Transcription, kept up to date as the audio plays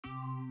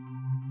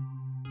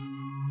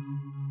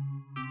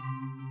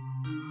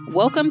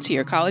Welcome to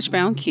Your College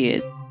Bound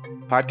Kid,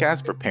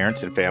 podcast for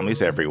parents and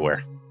families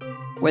everywhere.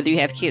 Whether you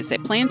have kids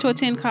that plan to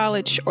attend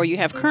college or you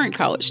have current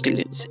college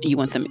students, you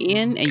want them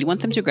in and you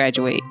want them to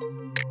graduate.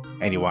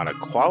 And you want a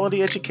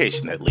quality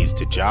education that leads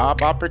to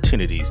job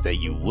opportunities that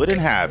you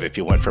wouldn't have if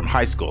you went from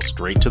high school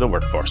straight to the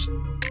workforce.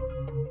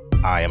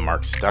 I am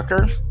Mark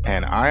Stucker,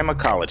 and I am a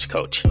college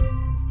coach.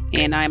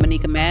 And I'm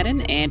Anika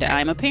Madden, and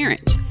I'm a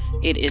parent.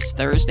 It is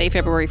Thursday,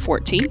 February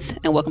 14th,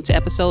 and welcome to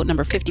episode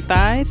number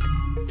 55,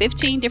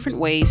 15 different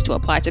ways to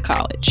apply to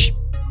college.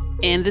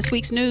 In this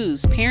week's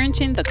news,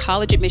 parenting the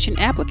college admission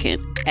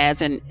applicant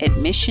as an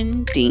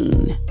admission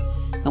dean.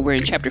 And we're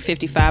in chapter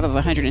 55 of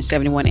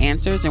 171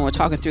 answers, and we're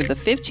talking through the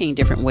 15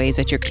 different ways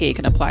that your kid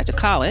can apply to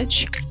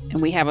college.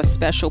 And we have a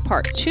special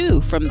part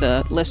 2 from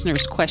the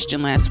listener's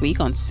question last week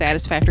on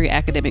Satisfactory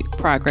Academic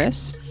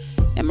Progress.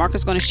 And Mark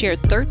is going to share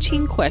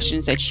 13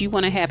 questions that you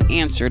want to have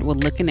answered when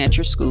looking at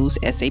your school's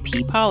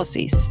SAP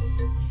policies.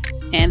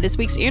 And this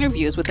week's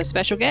interview is with a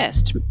special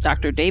guest,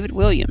 Dr. David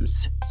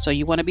Williams. So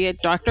you want to be a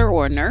doctor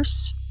or a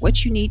nurse?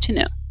 What you need to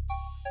know.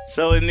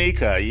 So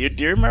Anika,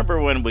 do you remember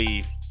when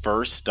we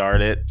first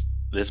started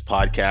this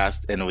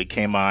podcast and we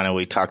came on and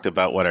we talked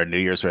about what our New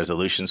Year's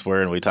resolutions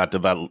were and we talked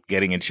about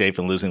getting in shape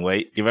and losing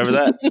weight? You remember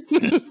that?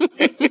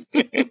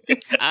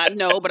 I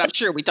know, but I'm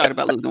sure we talked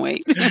about losing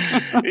weight.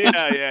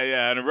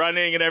 Yeah. And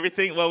running and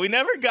everything. Well, we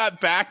never got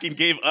back and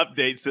gave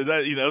updates. So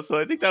that, so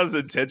I think that was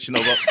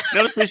intentional. But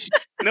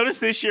notice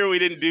this year we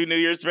didn't do New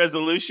Year's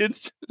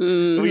resolutions.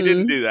 Mm-hmm. We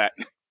didn't do that.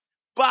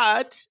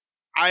 But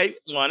I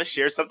want to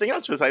share something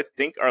else with I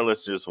think our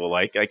listeners will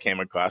like. I came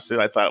across it.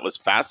 I thought it was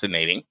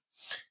fascinating.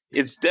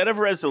 Instead of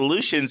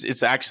resolutions,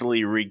 it's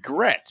actually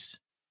regrets.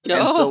 Oh.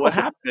 And so what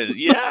happened?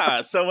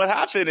 Yeah. So what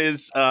happened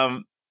is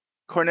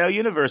Cornell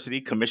University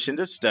commissioned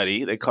a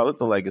study. They call it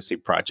the Legacy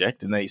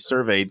Project, and they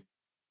surveyed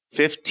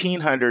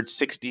 1,500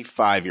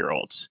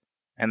 65-year-olds.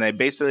 And they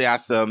basically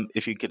asked them,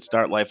 if you could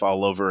start life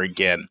all over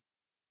again,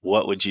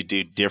 what would you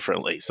do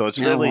differently? So it's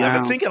really,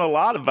 I've been thinking a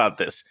lot about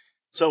this.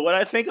 So what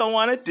I think I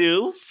want to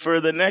do for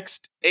the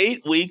next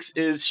 8 weeks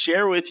is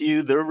share with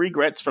you the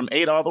regrets from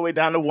 8 all the way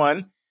down to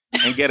 1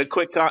 and get a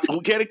quick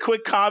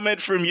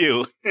comment from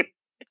you.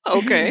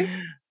 Okay.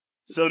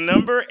 So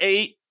number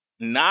 8,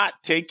 not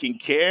taking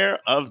care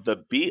of the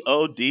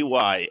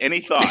BODY.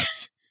 Any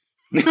thoughts?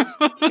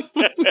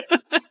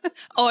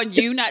 On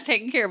you not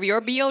taking care of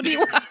your BODY?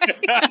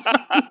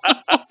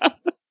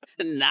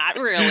 Not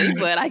really,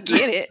 but I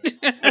get it.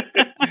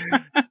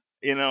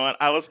 You know what?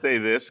 I will say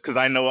this because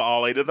I know what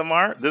all 8 of them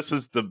are. This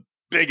is the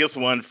biggest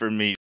one for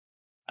me.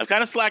 I've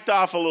kind of slacked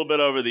off a little bit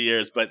over the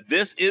years, but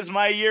this is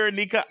my year,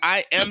 Anika.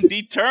 I am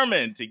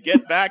determined to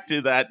get back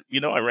to that.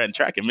 I ran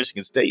track at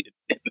Michigan State.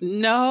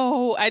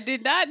 No, I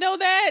did not know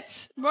that,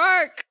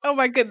 Mark. Oh,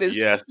 my goodness.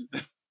 Yes.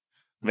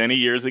 Many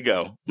years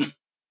ago.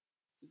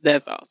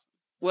 That's awesome.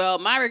 Well,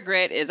 my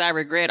regret is I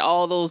regret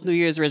all those New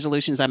Year's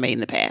resolutions I made in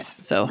the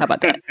past. So how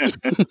about that?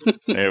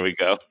 There we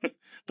go.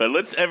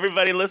 But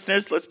everybody,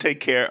 listeners, let's take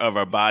care of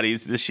our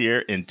bodies this year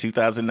in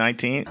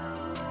 2019.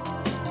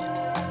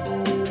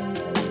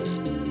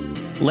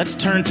 Let's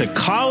turn to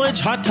college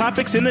hot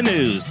topics in the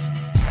news.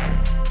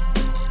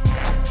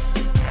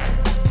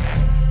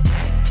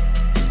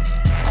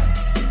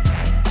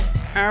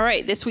 All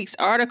right. This week's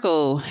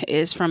article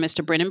is from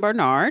Mr. Brennan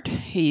Barnard.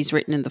 He's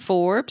written in the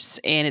Forbes,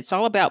 and it's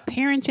all about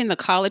parenting the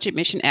college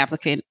admission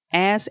applicant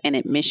as an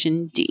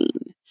admission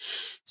dean.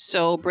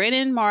 So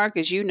Brennan, Mark,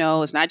 as you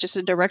know, is not just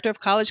a director of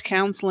college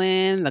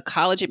counseling, the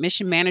college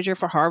admission manager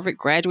for Harvard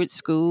Graduate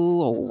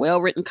School, a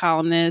well-written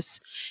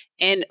columnist,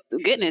 and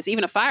goodness,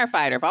 even a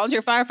firefighter,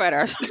 volunteer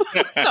firefighter.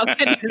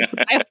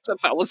 So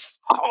that was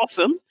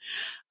awesome.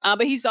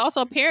 But he's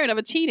also a parent of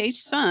a teenage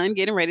son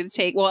getting ready to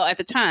take, well, at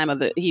the time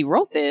he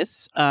wrote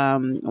this,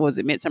 was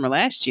it midsummer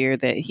last year,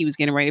 that he was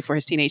getting ready for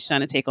his teenage son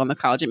to take on the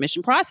college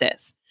admission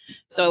process.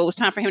 So it was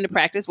time for him to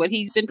practice what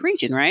he's been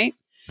preaching, right?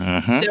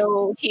 Uh-huh.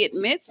 So he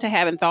admits to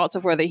having thoughts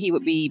of whether he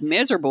would be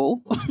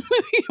miserable,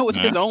 with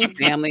his own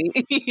family,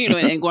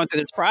 and going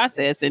through this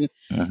process, and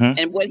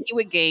and what he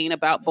would gain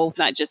about both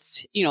not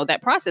just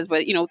that process,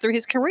 but through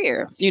his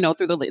career,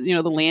 through the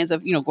the lens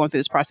of going through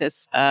this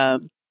process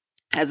in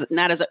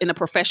a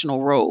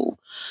professional role.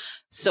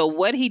 So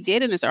what he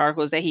did in this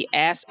article is that he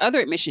asked other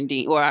admission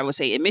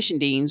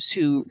deans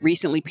who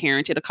recently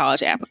parented a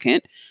college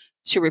applicant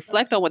to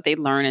reflect on what they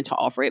learned and to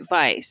offer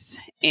advice.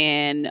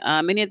 And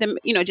many of them,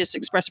 just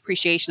express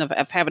appreciation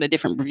of having a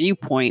different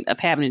viewpoint, of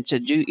having to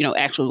do,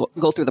 actually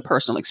go through the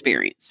personal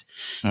experience.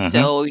 Uh-huh.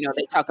 So,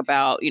 they talk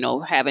about,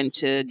 having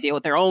to deal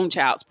with their own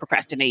child's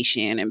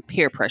procrastination and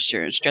peer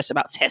pressure and stress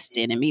about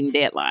testing and meeting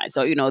deadlines.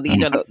 So,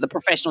 these are the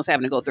professionals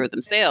having to go through it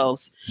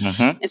themselves.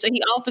 Uh-huh. And so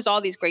he offers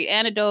all these great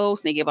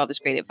anecdotes and they give all this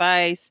great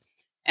advice.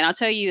 And I'll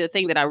tell you the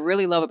thing that I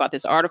really love about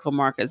this article,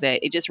 Mark, is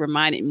that it just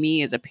reminded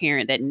me as a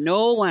parent that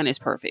no one is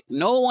perfect.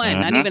 No one,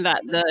 not even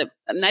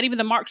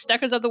the Mark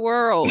Stuckers of the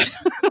world.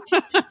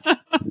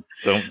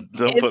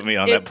 Don't put me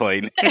on that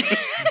plane.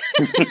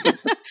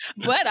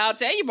 But I'll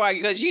tell you, Mark,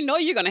 because you know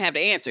you're going to have to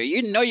answer.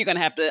 You know you're going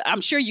to have to.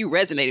 I'm sure you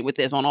resonated with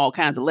this on all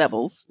kinds of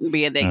levels,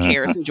 being that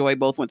Karis and Joy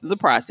both went through the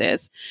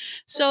process.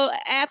 So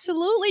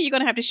absolutely, you're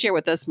going to have to share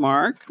with us,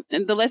 Mark,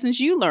 and the lessons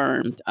you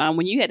learned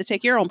when you had to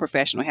take your own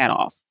professional hat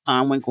off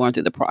when going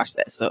through the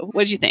process. So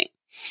what did you think?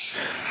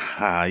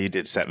 You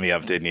did set me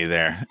up, didn't you?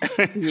 There.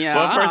 Yeah.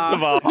 Well,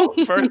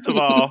 first of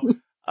all,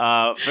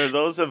 for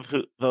those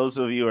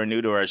of you who are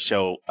new to our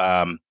show,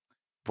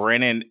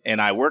 Brennan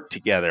and I worked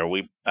together.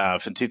 We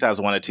from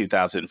 2001 to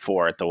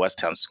 2004 at the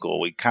Westtown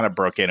School. We kind of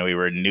broke in. We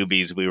were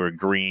newbies. We were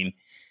green,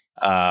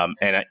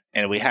 and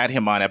we had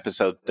him on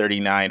episode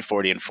 39,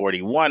 40, and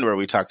 41, where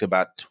we talked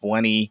about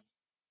 20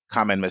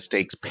 common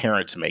mistakes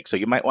parents make. So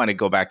you might want to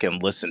go back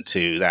and listen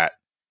to that.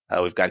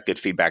 We've got good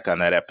feedback on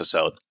that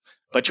episode.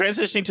 But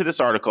transitioning to this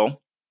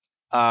article,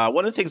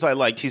 one of the things I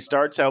liked, he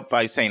starts out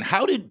by saying,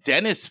 how do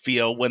dentists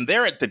feel when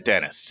they're at the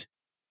dentist?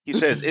 He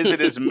says, is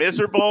it as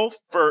miserable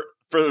for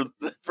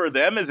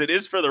them as it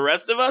is for the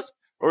rest of us?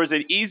 Or is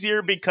it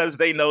easier because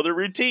they know the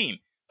routine?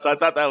 So I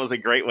thought that was a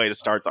great way to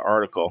start the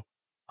article.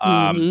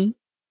 And,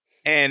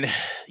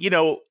 you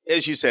know,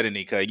 as you said,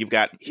 Anika, you've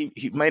got,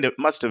 he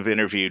must have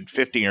interviewed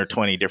 15 or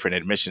 20 different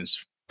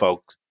admissions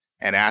folks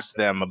and asked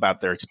them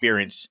about their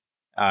experience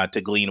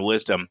to glean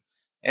wisdom.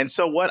 And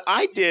so what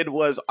I did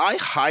was I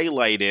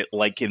highlighted,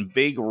 like in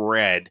big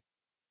red,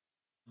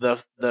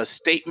 the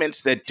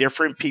statements that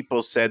different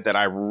people said that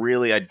I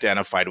really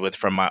identified with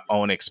from my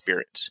own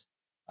experience.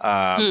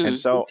 And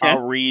so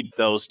I'll read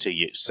those to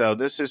you. So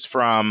this is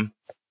from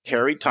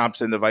Carrie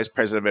Thompson, the Vice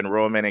President of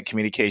Enrollment and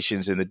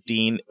Communications and the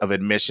Dean of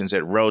Admissions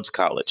at Rhodes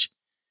College.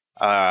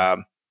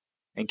 And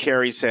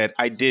Carrie said,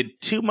 I did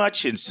too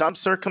much in some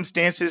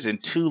circumstances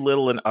and too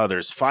little in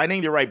others.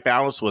 Finding the right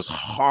balance was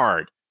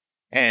hard.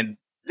 And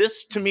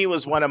this, to me,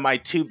 was one of my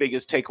two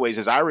biggest takeaways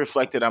as I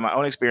reflected on my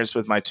own experience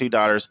with my two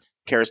daughters,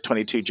 Karis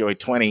 22, Joy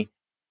 20.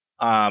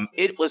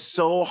 It was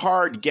so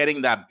hard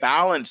getting that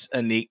balance,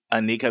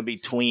 Anika,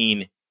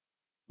 between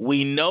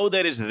we know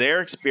that it's their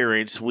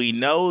experience. We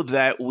know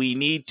that we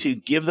need to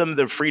give them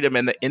the freedom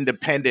and the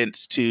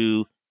independence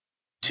to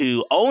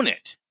own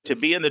it, to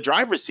be in the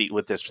driver's seat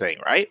with this thing,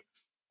 right?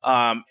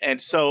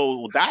 And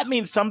so that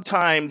means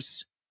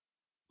sometimes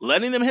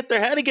letting them hit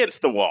their head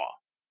against the wall.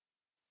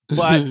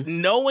 But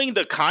knowing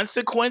the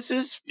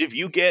consequences, if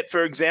you get,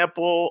 for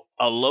example,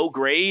 a low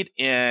grade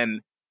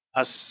in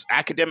a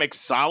academic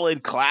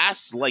solid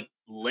class, like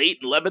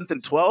late 11th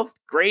and 12th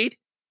grade,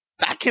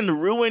 that can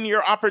ruin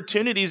your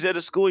opportunities at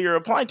a school you're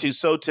applying to.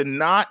 So to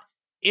not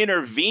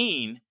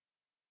intervene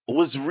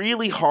was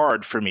really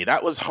hard for me.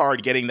 That was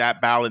hard, getting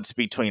that balance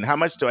between how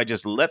much do I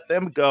just let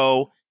them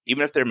go,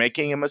 even if they're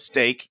making a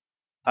mistake,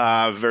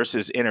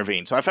 versus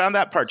intervene. So I found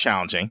that part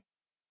challenging.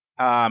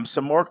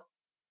 Some more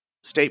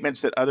statements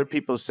that other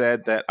people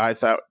said that I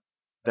thought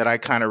that I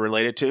kind of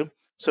related to.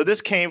 So this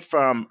came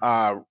from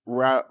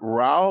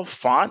Raul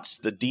Fonts,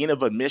 the Dean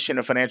of Admission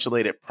and Financial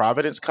Aid at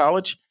Providence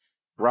College.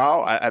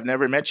 Raul, I've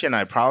never met you, and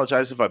I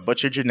apologize if I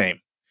butchered your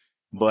name.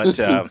 But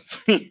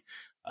R-A-U-L,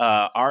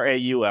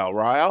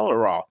 Raul or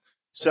Raul.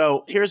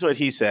 So here's what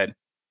he said.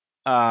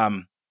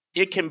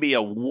 It can be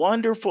a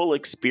wonderful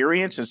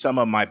experience, and some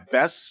of my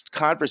best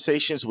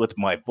conversations with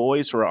my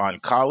boys were on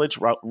college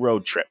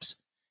road trips.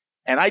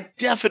 And I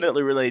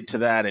definitely relate to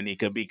that,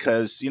 Anika,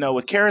 because, you know,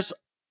 with Karis,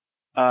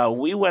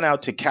 we went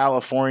out to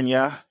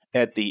California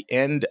at the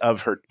end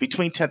of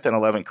between 10th and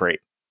 11th grade.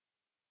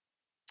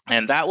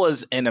 And that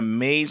was an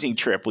amazing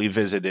trip. We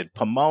visited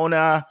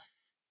Pomona.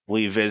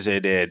 We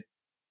visited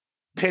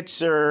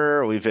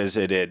Pitzer. We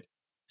visited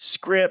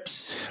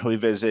Scripps. We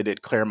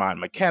visited Claremont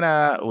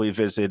McKenna. We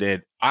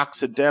visited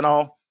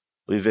Occidental.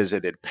 We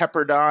visited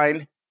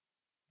Pepperdine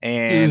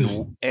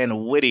and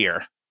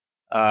Whittier.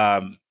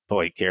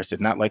 Boy, Karis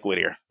did not like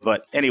Whittier.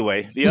 But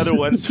anyway, the other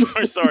ones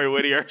were, sorry,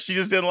 Whittier. She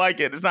just didn't like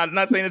it. It's not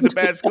saying it's a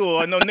bad school.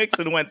 I know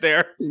Nixon went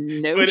there.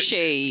 No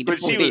shade. But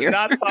she was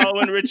not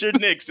following Richard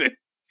Nixon.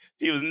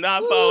 She was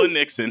not following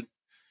Nixon.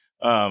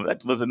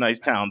 That was a nice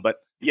town. But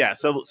yeah,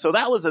 so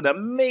that was an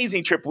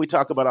amazing trip we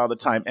talk about all the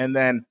time. And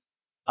then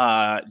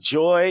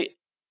Joy,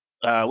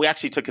 we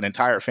actually took an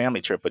entire family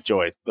trip with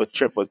Joy. The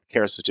trip with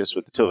Karis was just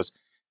with the two of us.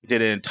 We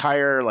did an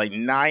entire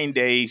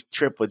 9-day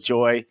trip with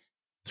Joy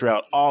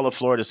throughout all of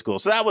Florida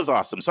schools. So that was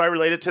awesome. So I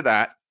related to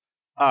that.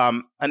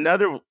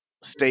 Another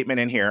statement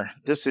in here,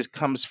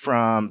 comes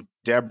from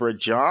Deborah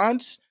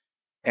Johns,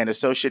 an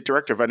associate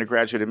director of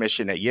undergraduate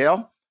admission at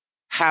Yale.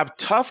 Have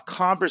tough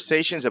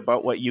conversations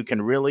about what you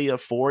can really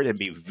afford and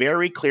be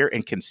very clear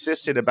and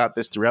consistent about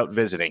this throughout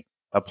visiting,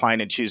 applying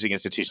and choosing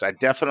institutions. I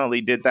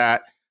definitely did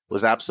that,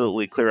 was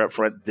absolutely clear up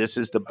front. This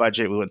is the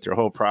budget. We went through a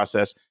whole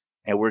process,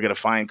 and we're going to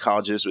find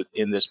colleges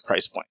within this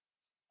price point.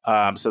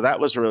 So that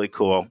was really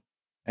cool.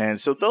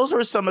 And so those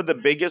were some of the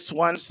biggest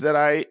ones that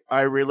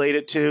I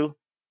related to.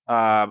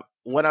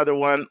 One other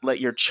one, let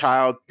your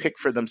child pick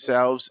for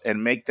themselves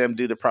and make them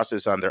do the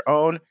process on their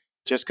own.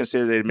 Just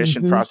consider the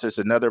admission process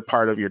another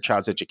part of your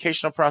child's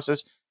educational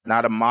process,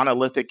 not a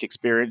monolithic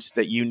experience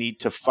that you need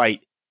to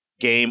fight,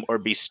 game, or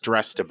be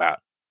stressed about.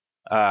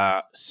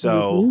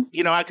 So,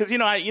 because, you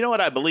know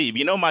what I believe,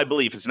 my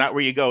belief, it's not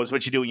where you go, it's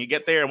what you do when you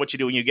get there and what you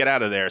do when you get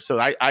out of there. So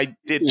I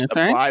did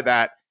apply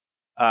that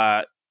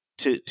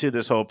to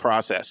this whole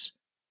process.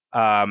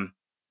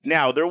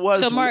 Now there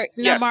was, so Mark,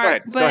 yes,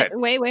 Mark, go ahead.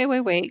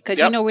 wait, because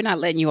Yep. we're not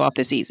letting you off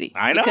this easy.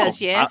 I know.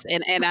 Because yes,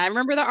 and I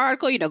remember the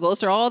article, goes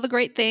through all the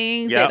great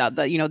things that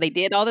they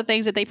did all the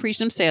things that they preached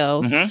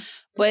themselves. Mm-hmm.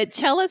 But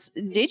tell us,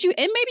 did you?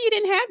 And maybe you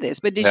didn't have this,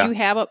 but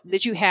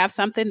did you have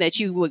something that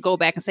you would go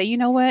back and say, you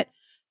know what?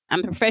 I'm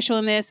a professional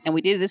in this, and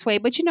we did it this way.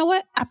 But you know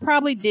what? I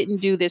probably didn't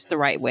do this the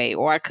right way,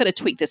 or I could have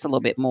tweaked this a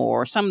little bit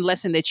more, or some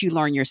lesson that you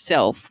learned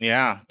yourself.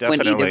 Yeah,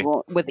 definitely.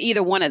 With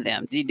either one of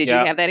them, did you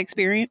have that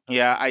experience?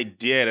 Yeah, I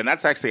did, and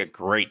that's actually a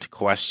great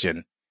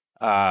question.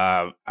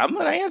 I'm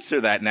going to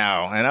answer that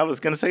now, and I was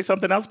going to say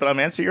something else, but I'm going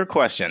to answer your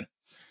question.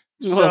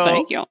 Well,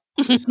 thank you.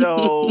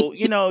 So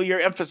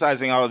you're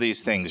emphasizing all of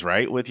these things,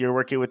 right? With your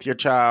working with your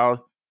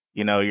child.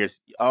 Your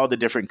all the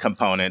different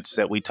components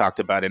that we talked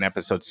about in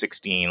episode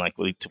 16. Like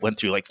we went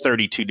through like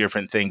 32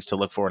 different things to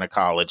look for in a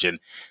college. And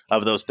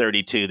of those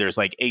 32, there's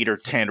like 8 or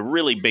 10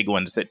 really big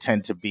ones that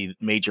tend to be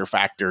major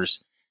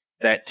factors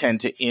that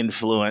tend to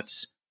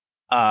influence,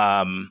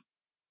 whether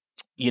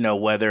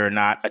or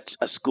not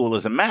a school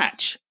is a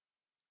match.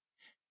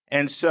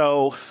 And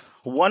so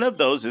one of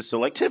those is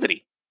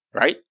selectivity,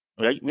 right?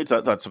 We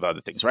thought lots of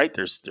other things, right?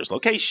 There's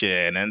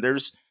location, and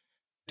there's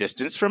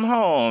distance from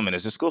home, and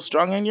is the school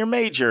strong in your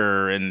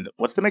major, and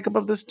what's the makeup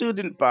of the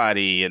student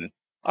body, and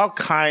all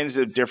kinds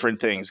of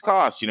different things.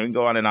 Cost, you can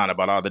go on and on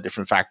about all the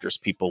different factors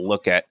people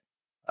look at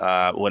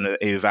when they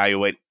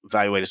evaluate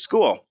a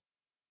school.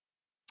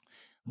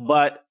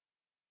 But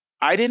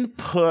I didn't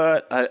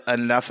put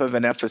enough of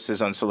an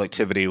emphasis on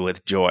selectivity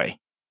with Joy.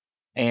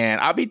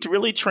 And I'll be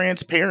really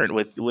transparent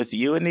with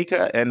you,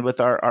 Anika, and with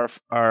our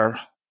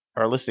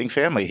listening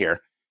family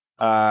here.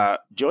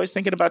 Joy's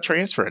thinking about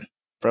transferring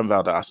from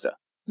Valdosta.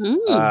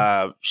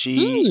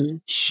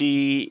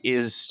 She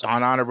is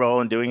on honor roll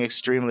and doing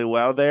extremely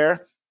well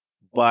there,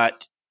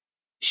 but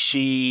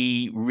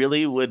she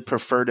really would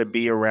prefer to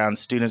be around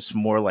students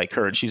more like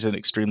her. And she's an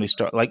extremely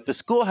strong, like the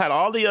school had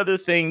all the other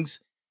things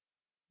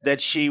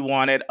that she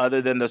wanted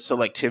other than the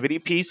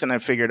selectivity piece. And I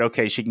figured,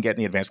 okay, she can get in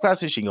the advanced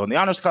classes. She can go in the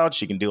honors college.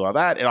 She can do all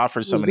that. It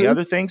offers so many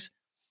other things.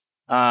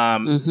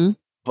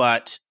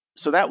 But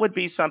so that would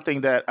be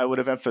something that I would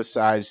have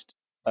emphasized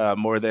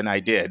more than I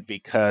did,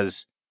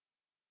 because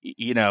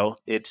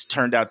it's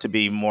turned out to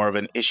be more of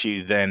an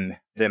issue than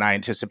I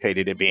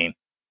anticipated it being.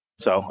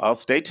 So I'll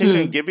stay tuned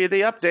and give you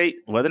the update,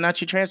 whether or not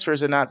she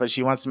transfers or not, but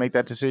she wants to make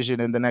that decision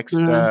in the next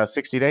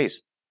 60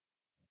 days.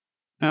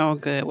 Oh,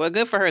 good. Well,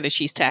 good for her that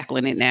she's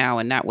tackling it now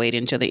and not waiting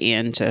until the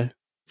end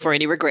for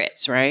any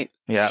regrets, right?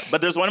 Yeah,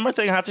 but there's one more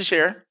thing I have to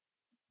share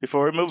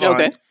before we move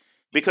on.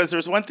 Because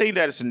there's one thing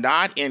that is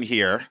not in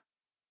here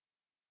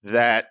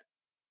that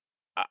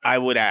I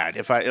would add.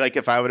 If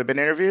I would have been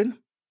interviewed,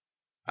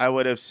 I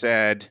would have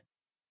said,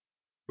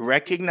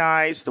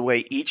 recognize the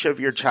way each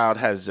of your child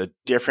has a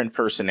different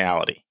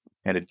personality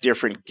and a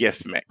different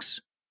gift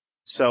mix.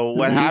 So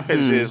what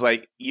happens is,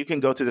 like, you can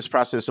go through this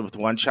process with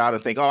one child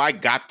and think, oh, I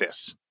got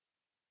this,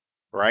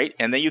 right?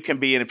 And then you can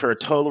be in for a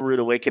total rude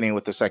awakening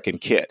with the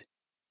second kid.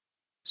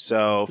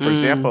 So, for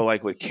example,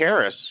 like with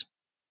Karis,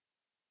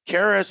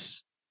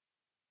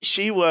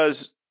 she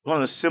was one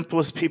of the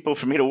simplest people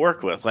for me to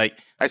work with. Like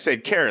I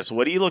said, Karis,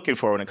 what are you looking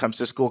for when it comes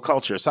to school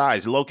culture,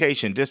 size,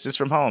 location, distance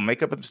from home,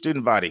 makeup of the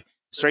student body,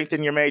 strength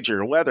in your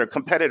major, weather,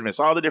 competitiveness,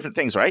 all the different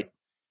things, right?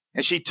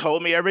 And she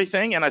told me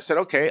everything. And I said,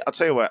 okay, I'll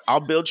tell you what, I'll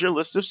build your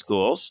list of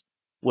schools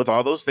with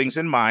all those things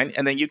in mind,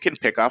 and then you can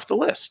pick off the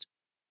list.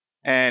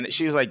 And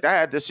she was like,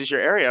 Dad, this is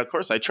your area. Of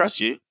course, I trust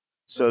you.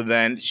 So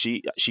then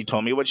she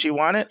told me what she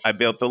wanted. I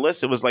built the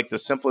list. It was like the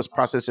simplest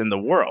process in the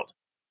world.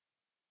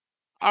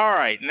 All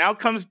right, now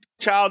comes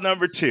child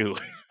number 2.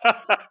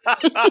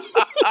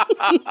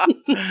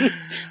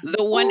 The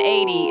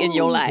 180 in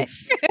your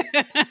life.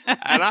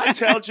 And I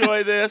tell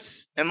Joy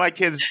this, and my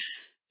kids,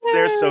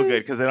 they're so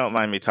good because they don't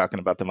mind me talking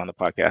about them on the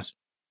podcast.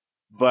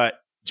 But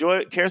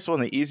Joy, Karis,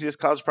 one of the easiest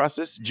college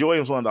process. Joy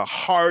was one of the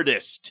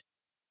hardest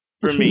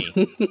for me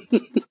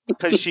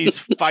because she's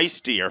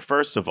feistier,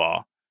 first of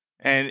all.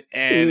 And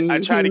I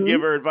try to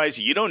give her advice.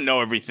 You don't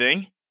know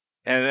everything.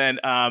 And then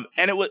and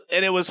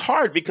it was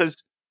hard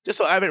because, just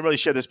so I haven't really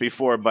shared this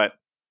before, but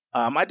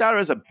my daughter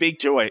is a big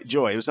Joy.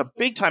 It was a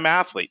big time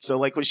athlete. So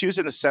like when she was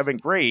in the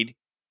 7th grade,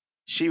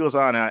 she was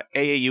on a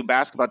AAU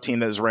basketball team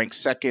that was ranked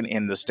 2nd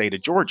in the state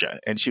of Georgia,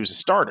 and she was a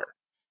starter.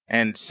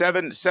 And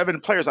seven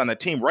players on the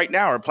team right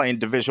now are playing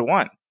Division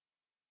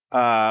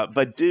I.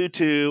 But due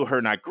to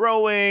her not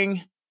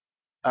growing,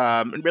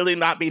 really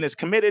not being as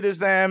committed as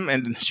them,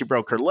 and she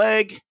broke her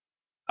leg,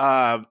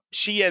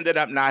 she ended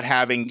up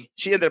having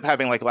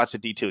like lots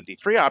of D2 and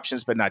D3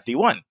 options, but not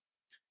D1.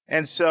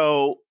 And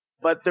so,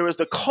 but there was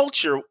the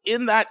culture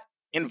in that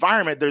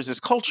environment. There's this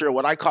culture,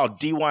 what I call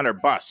D1 or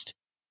bust,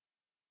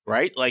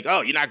 right? Like,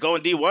 oh, you're not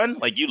going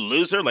D1? Like, you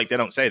loser? Like, they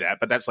don't say that,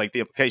 but that's like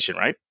the implication,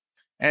 right?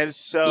 And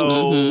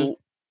so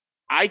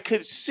I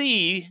could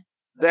see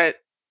that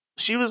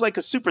she was like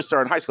a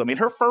superstar in high school. I mean,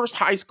 her first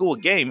high school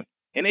game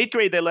in 8th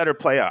grade, they let her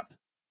play up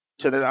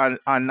to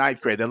on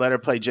 9th grade. They let her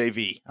play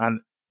JV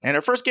and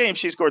her first game,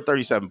 she scored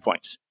 37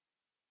 points.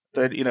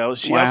 That, she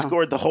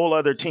outscored the whole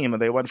other team,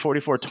 and they won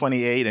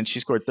 44-28, and she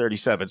scored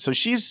 37. So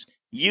she's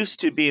used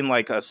to being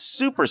like a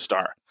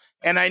superstar.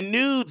 And I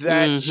knew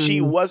that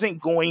she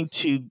wasn't going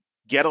to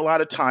get a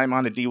lot of time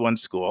on a D1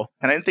 school,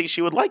 and I didn't think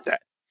she would like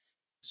that.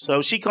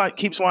 So she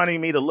keeps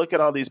wanting me to look at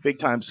all these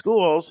big-time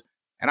schools,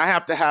 and I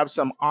have to have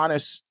some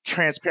honest,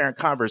 transparent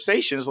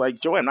conversations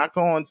like, Joy, I'm not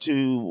going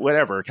to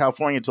whatever,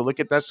 California to look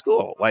at that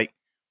school. Like,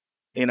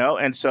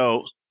 and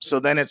so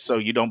then it's, so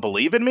you don't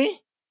believe in me?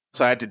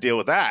 So I had to deal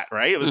with that,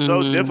 right? It was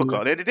so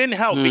difficult. And it didn't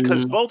help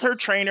because both her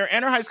trainer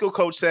and her high school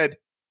coach said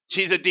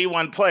she's a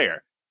D1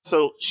 player.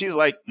 So she's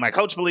like, my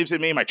coach believes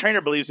in me, my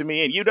trainer believes in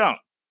me, and you don't.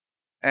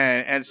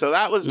 And so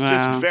that was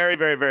just very,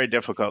 very, very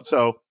difficult.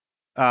 So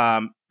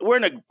we're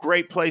in a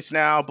great place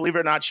now. Believe it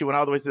or not, she went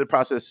all the way through the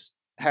process,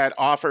 had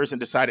offers, and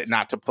decided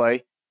not to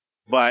play.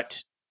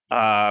 But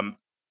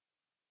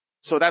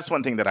so that's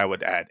one thing that I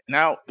would add.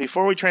 Now,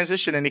 before we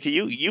transition, Anika,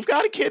 you've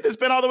got a kid that's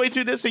been all the way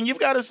through this, and you've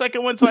got a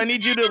second one. So I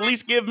need you to at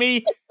least give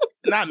me,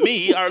 not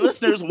me, our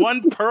listeners,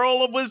 one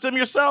pearl of wisdom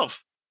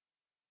yourself.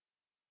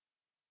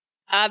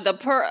 I'm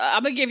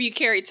gonna give you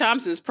Carrie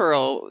Thompson's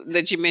pearl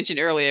that you mentioned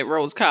earlier at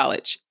Rose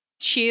College.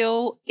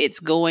 Chill, it's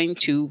going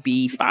to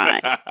be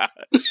fine.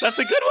 That's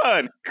a good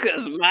one.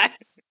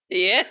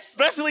 Yes,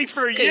 especially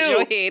for you,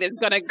 your head is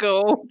gonna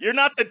go. You're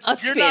not the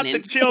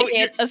chill.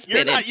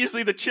 You're not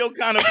usually the chill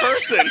kind of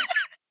person.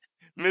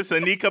 Miss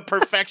Anika,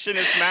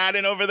 perfectionist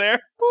Madden over there.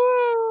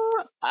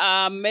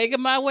 I'm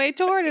making my way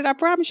toward it. I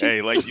promise you.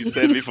 Hey, like you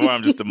said before,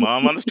 I'm just a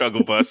mom on the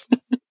struggle bus.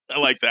 I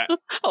like that.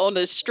 On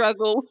the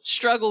struggle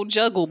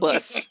juggle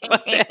bus.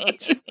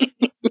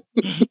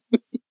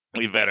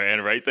 We better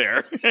end right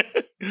there.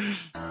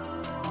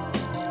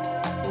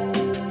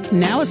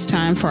 Now it's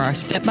time for our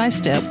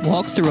step-by-step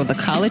walkthrough of the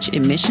college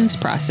admissions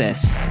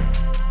process.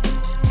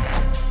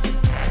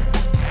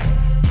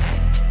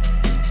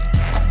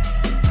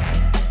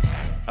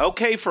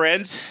 Okay,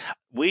 friends,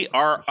 we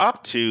are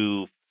up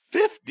to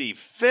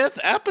 55th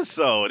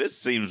episode. It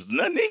seems,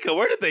 Anika,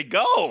 where did they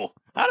go?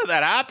 How did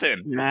that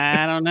happen?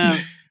 I don't know.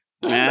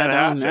 How did that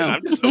happen?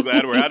 I'm just so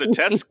glad we're out of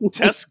test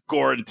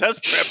score and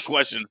test prep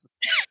questions.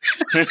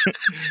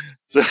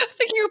 So, I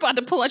think you were about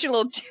to pull out your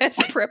little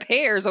test prep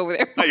hairs over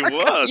there. I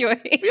was.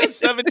 We had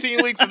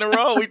 17 weeks in a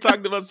row. We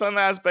talked about some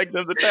aspect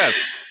of the test.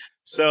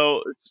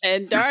 So,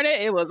 and darn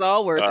it, it was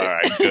all worth it. All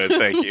right, good.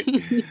 Thank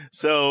you.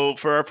 So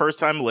for our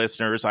first-time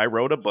listeners, I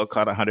wrote a book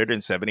called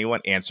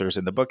 171 Answers,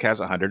 and the book has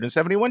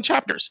 171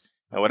 chapters.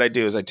 And what I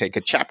do is I take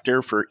a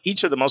chapter for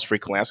each of the most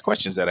frequently asked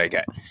questions that I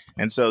get.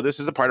 And so this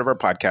is a part of our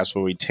podcast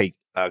where we take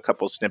a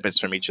couple snippets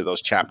from each of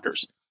those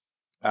chapters.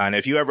 And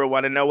if you ever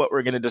want to know what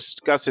we're going to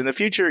discuss in the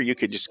future, you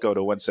could just go to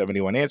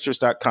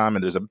 171answers.com,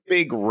 and there's a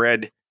big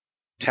red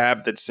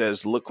tab that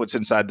says, look what's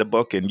inside the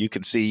book, and you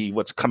can see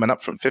what's coming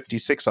up from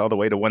 56 all the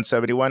way to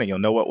 171, and you'll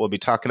know what we'll be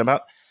talking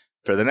about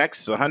for the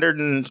next 100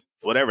 and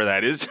whatever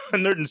that is,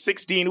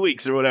 116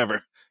 weeks or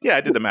whatever. Yeah,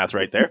 I did the math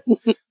right there.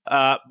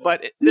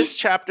 But this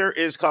chapter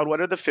is called, What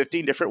are the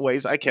 15 different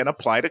ways I can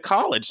apply to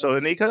college? So,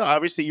 Anika,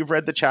 obviously you've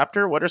read the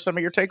chapter. What are some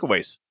of your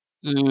takeaways?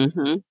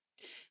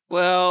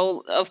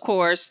 Well, of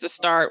course, the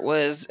start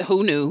was,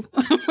 who knew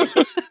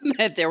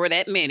that there were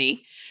that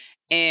many?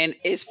 And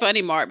it's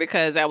funny, Mark,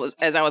 because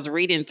as I was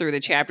reading through the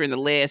chapter and the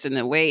list and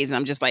the ways, and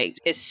I'm just like,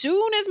 as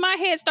soon as my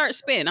head starts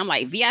spinning, I'm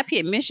like, VIP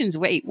admissions,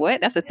 wait, what?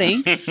 That's a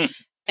thing?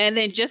 And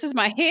then just as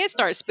my head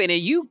starts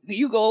spinning,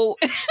 you go,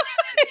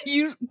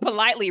 you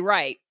politely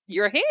write,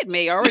 your head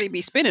may already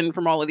be spinning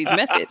from all of these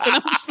methods. And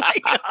I'm just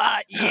like,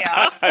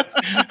 yeah.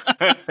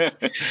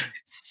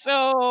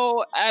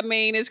 So, I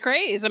mean, it's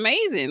crazy. It's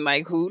amazing.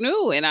 Like, who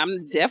knew? And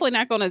I'm definitely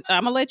not going to,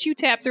 I'm going to let you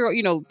tap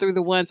through, through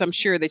the ones I'm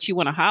sure that you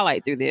want to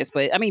highlight through this.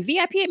 But I mean,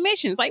 VIP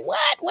admissions, like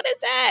what? What is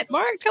that?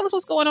 Mark, tell us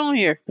what's going on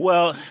here.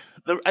 Well,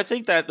 I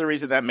think that the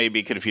reason that may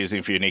be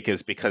confusing for you, Nick,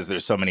 is because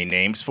there's so many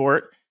names for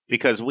it.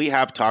 Because we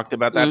have talked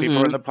about that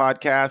before in the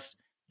podcast.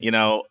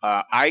 Those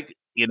are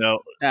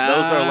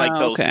like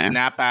those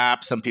snap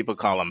apps. Some people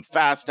call them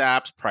fast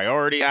apps,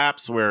 priority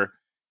apps, where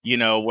you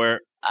get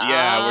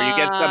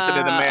something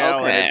in the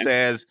mail and it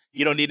says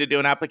you don't need to do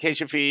an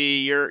application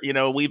fee.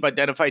 We've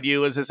identified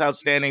you as this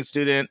outstanding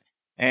student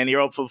and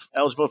you're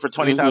eligible for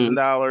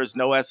 $20,000.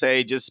 No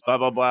essay, just blah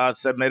blah blah.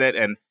 Submit it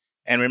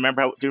and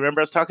remember. Do you remember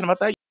us talking about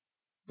that?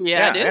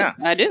 Yeah,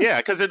 I do. Yeah,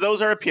 because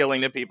those are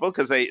appealing to people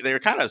because they're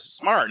kind of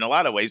smart in a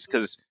lot of ways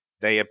because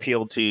they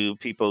appeal to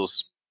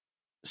people's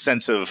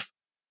sense of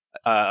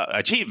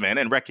achievement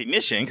and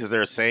recognition because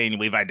they're saying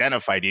we've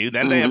identified you.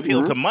 Then they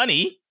appeal to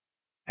money,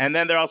 and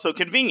then they're also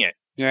convenient.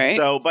 Right.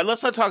 So, but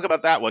let's not talk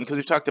about that one because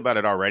we've talked about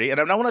it already. And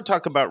I want to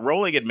talk about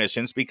rolling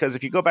admissions because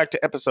if you go back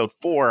to episode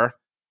 4,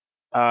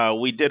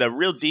 we did a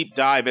real deep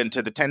dive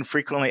into the 10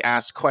 frequently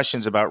asked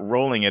questions about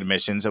rolling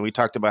admissions, and we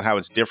talked about how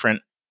it's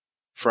different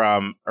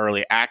from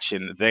early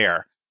action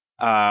there.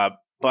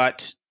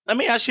 But Let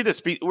me ask you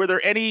this. Were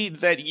there any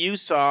that you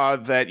saw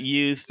that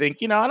you think,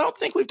 I don't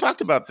think we've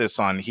talked about this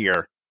on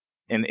here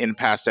in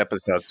past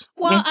episodes?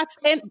 Well,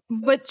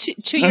 but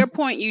to your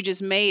point you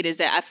just made is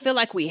that I feel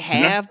like we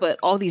have, but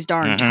all these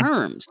darn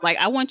terms. Like,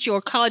 I want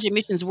your college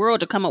admissions world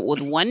to come up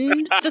with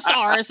one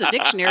thesaurus, a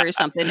dictionary or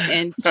something,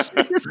 and just,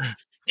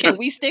 can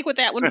we stick with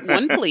that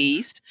one,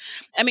 please?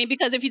 I mean,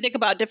 because if you think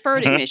about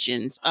deferred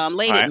admissions,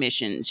 late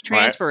admissions,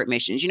 transfer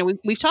admissions,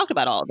 we've talked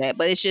about all of that,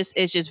 but it's just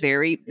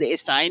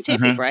it's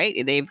scientific,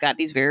 right? They've got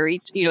these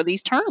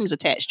these terms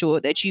attached to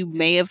it that you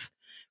may have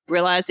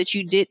realized that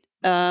you didn't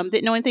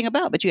know anything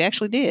about, but you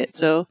actually did.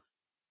 So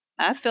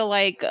I feel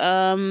like,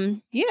 I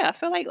don't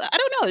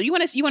know. You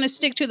want to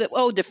stick to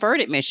the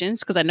deferred admissions,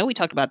 because I know we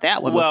talked about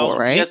that one before,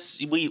 right?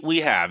 Yes, we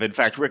have. In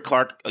fact, Rick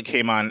Clark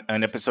came on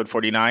episode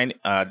 49,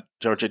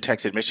 Georgia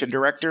Tech's admission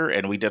director,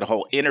 and we did a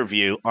whole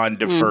interview on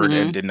deferred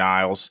and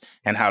denials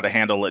and how to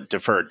handle it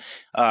deferred.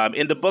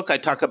 In the book, I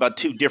talk about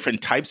two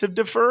different types of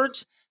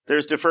deferreds.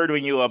 There's deferred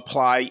when you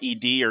apply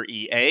ED or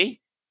EA,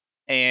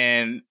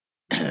 and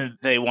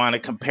they want to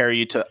compare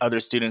you to other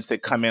students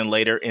that come in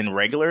later in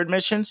regular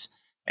admissions.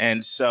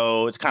 And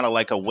so it's kind of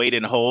like a wait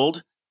and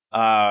hold.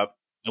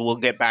 We'll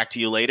get back to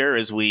you later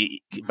as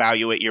we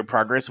evaluate your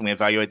progress and we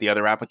evaluate the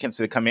other applicants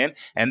that come in.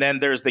 And then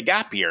there's the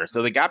gap year.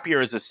 So the gap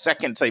year is the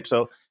second type.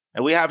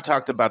 And we have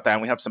talked about that,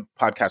 and we have some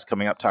podcasts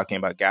coming up talking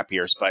about gap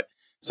years. But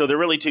so there are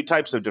really two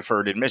types of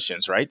deferred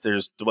admissions, right?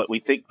 There's what we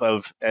think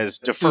of as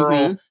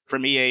deferral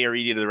from EA or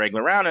ED to the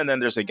regular round, and then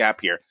there's a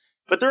gap year.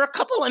 But there are a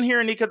couple in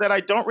here, Anika, that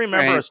I don't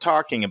remember us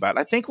talking about.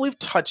 I think we've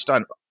touched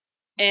on.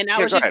 And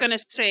I was just going to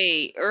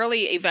say,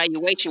 early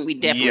evaluation, we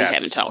definitely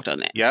haven't talked on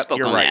that. Yep,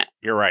 you're right.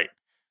 You're right.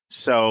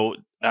 So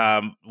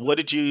what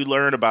did you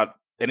learn about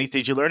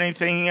did you learn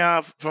anything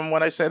from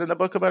what I said in the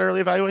book about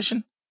early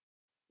evaluation?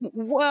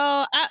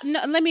 Well,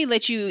 let me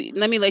let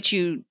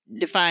you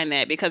define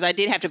that, because I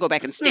did have to go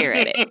back and stare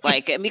at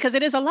it, because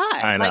it is a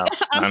lot. I know,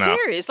 I'm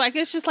serious.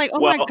 It's just like,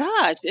 my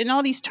gosh, and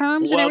all these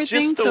terms and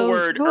everything. Just the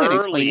word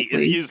early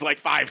is used like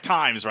 5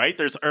 times, right?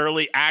 There's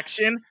early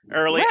action,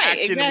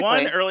 action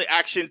 1, early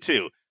action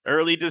 2,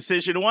 early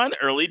decision 1,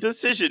 early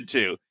decision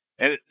 2,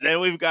 and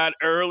then we've got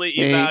early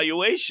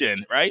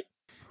evaluation, right?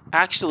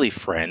 Actually,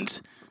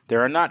 friends,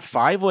 there are not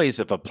 5 ways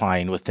of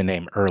applying with the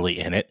name early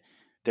in it.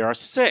 There are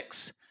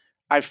 6.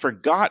 I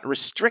forgot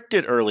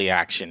restricted early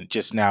action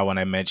just now when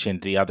I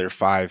mentioned the other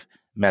 5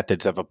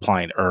 methods of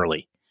applying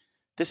early.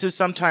 This is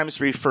sometimes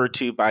referred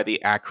to by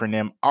the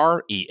acronym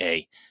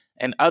REA,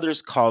 and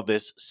others call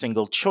this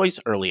single choice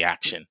early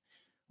action,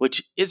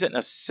 which isn't a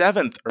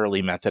 7th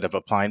early method of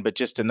applying, but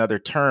just another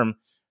term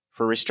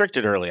for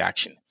restricted early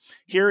action.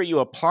 Here you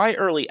apply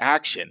early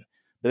action,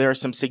 but there are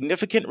some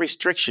significant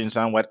restrictions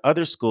on what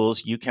other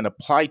schools you can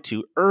apply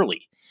to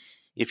early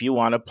if you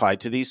want to apply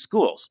to these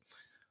schools.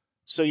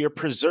 So you're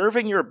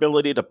preserving your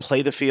ability to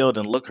play the field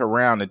and look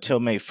around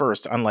until May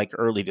 1st, unlike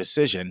early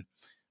decision,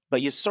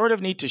 but you sort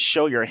of need to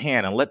show your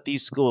hand and let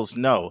these schools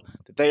know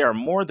that they are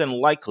more than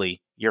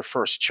likely your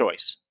first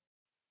choice.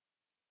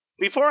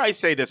 Before I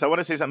say this, I want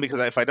to say something, because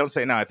if I don't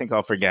say it now, I think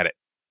I'll forget it.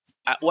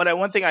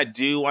 One thing I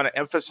do want to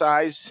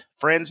emphasize,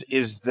 friends,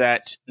 is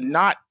that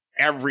not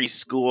every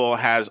school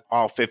has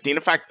all 15.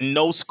 In fact,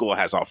 no school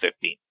has all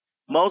 15.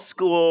 Most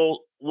schools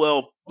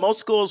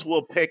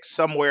will pick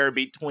somewhere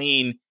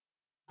between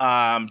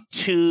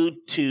 2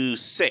 to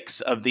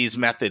 6 of these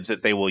methods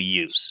that they will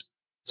use.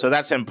 So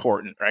that's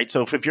important, right?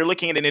 So if you're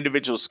looking at an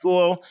individual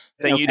school,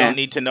 then you don't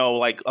need to know,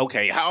 like,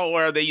 okay, how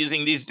are they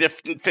using these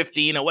different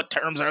 15, and what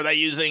terms are they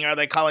using? Are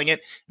they calling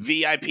it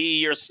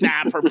VIP or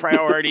SNAP or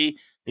priority?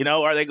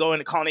 Are they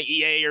calling it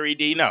EA or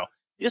ED? No.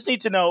 You just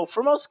need to know,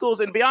 for most schools,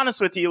 and to be honest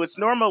with you, it's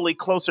normally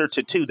closer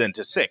to 2 than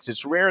to 6.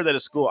 It's rare that a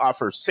school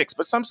offers 6,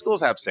 but some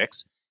schools have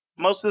 6.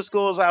 Most of the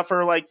schools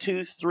offer like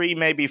 2, 3,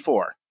 maybe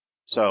 4.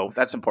 So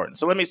that's important.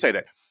 So let me say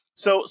that.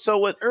 So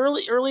with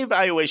early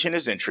evaluation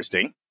is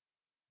interesting,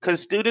 because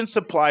students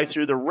apply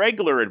through the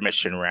regular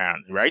admission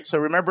round, right? So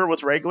remember,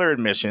 with regular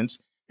admissions,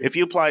 if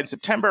you apply in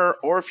September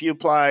or if you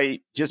apply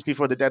just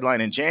before the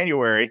deadline in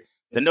January,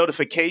 the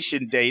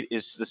notification date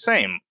is the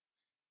same,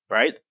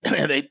 right?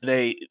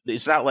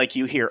 It's not like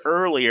you hear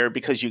earlier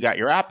because you got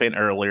your app in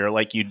earlier,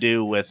 like you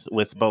do with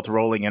both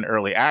rolling and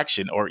early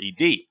action or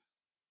ED.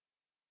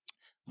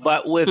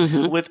 But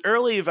with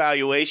early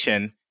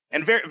evaluation,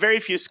 and very, very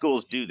few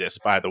schools do this,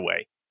 by the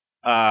way.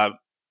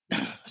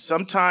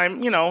 Sometime,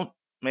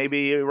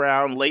 maybe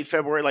around late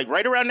February, like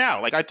right around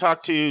now. Like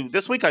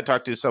this week I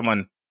talked to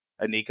someone,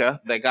 Anika,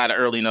 that got an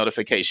early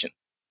notification.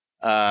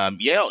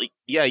 Yale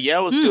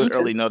was doing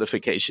early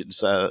notifications,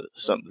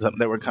 some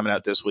that were coming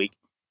out this week.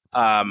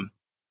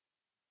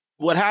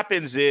 What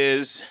happens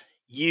is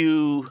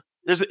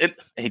I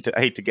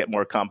hate to get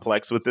more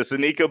complex with this,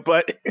 Anika,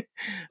 but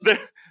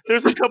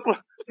there's a couple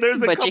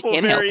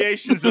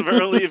variations of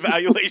early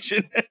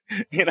evaluation.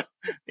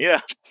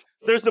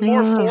 There's the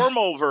more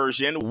formal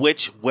version,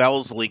 which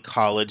Wellesley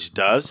College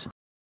does,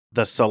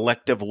 the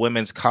Selective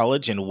Women's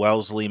College in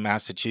Wellesley,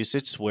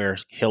 Massachusetts, where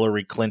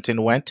Hillary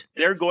Clinton went.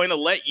 They're going to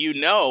let you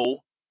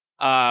know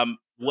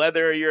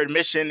whether your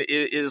admission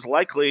is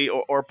likely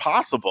or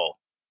possible,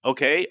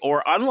 okay,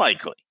 or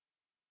unlikely.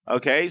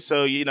 Okay,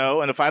 so,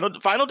 and a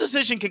final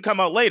decision can come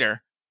out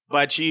later,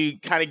 but you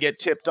kind of get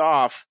tipped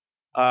off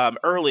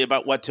early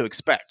about what to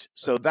expect.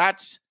 So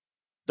that's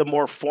the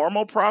more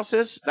formal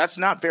process. That's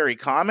not very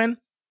common.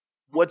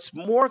 What's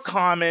more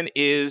common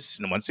is,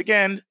 and once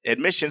again,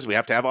 admissions. We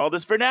have to have all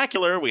this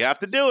vernacular. We have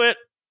to do it.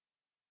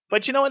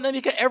 But and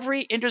then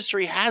every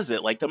industry has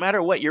it. Like, no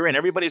matter what you're in,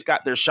 everybody's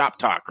got their shop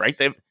talk, right?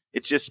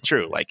 It's just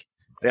true. Like,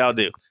 they all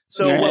do.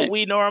 So what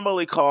we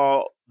normally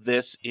call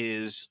this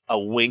is a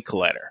wink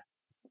letter.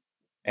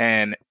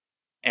 And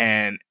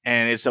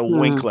it's a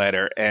wink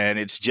letter, and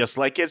it's just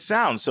like it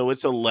sounds. So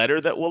it's a letter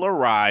that will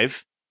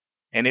arrive,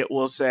 and it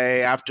will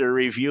say, after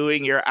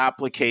reviewing your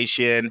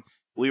application,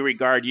 we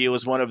regard you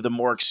as one of the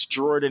more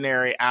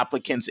extraordinary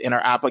applicants in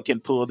our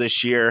applicant pool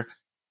this year.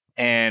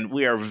 And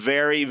we are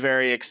very,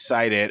 very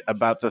excited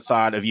about the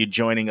thought of you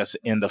joining us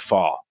in the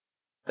fall.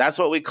 That's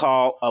what we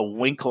call a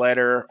wink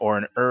letter or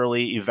an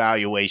early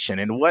evaluation.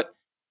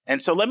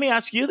 And so let me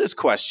ask you this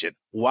question.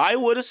 Why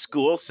would a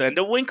school send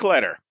a wink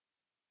letter?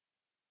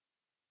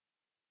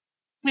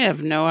 I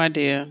have no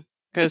idea.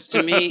 Because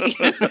to me,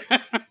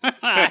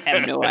 I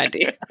have no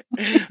idea.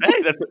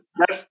 Hey,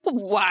 that's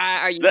why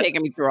are you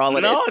taking me through all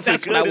of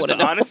this? No, it's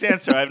an honest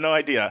answer. I have no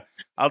idea.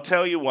 I'll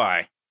tell you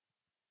why.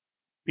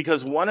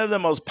 Because one of the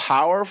most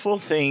powerful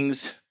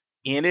things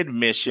in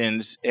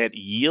admissions at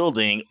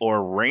yielding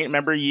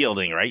remember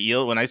yielding, right?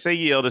 Yield. When I say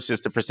yield, it's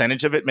just the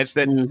percentage of admits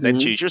that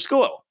choose your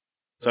school.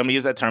 So I'm going to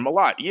use that term a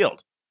lot,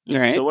 yield.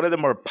 Right. So one of the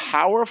more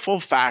powerful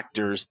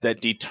factors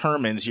that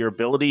determines your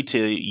ability to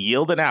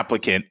yield an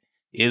applicant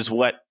is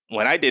when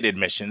I did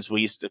admissions,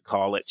 we used to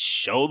call it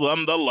show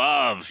them the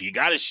love. You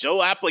got to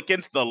show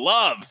applicants the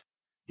love,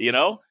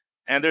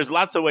 and there's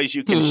lots of ways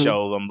you can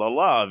show them the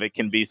love. It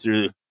can be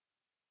through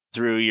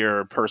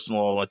your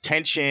personal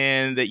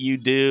attention that you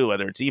do,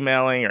 whether it's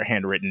emailing or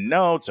handwritten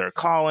notes or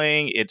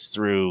calling. It's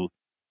through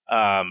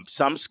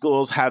some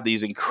schools have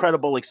these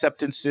incredible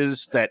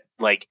acceptances that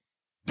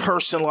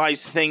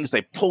personalize things.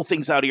 They pull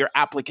things out of your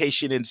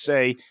application and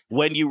say,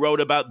 when you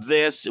wrote about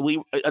this,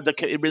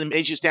 it really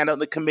made you stand out in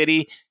the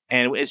committee,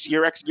 and it's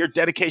your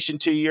dedication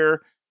to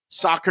your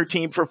soccer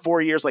team for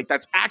 4 years. Like,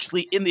 that's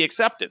actually in the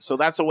acceptance. So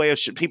that's a way of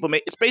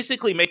it's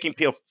basically making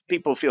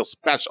people feel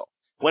special.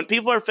 When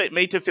people are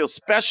made to feel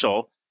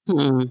special,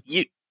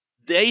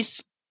 they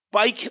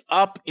spike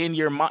up in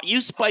your mind.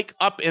 You spike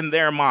up in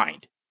their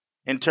mind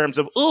in terms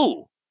of,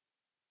 ooh,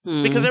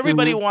 because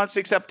everybody wants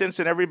acceptance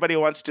and everybody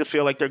wants to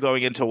feel like they're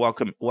going into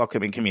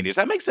welcoming communities.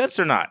 Does that make sense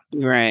or not?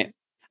 Right.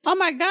 Oh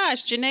my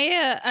gosh,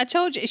 Janaea, I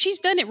told you, she's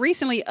done it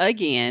recently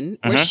again,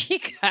 where she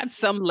got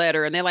some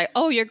letter and they're like,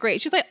 oh, you're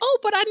great. She's like, oh,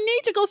 but I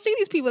need to go see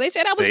these people. They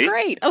said I was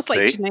great. I was like,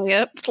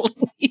 Janaea,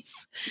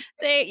 please.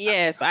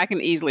 Yes, I can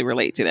easily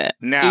relate to that.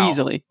 Now,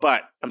 easily.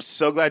 But I'm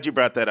so glad you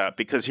brought that up,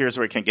 because here's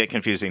where it can get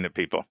confusing to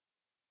people.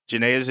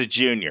 Janaea is a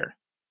junior.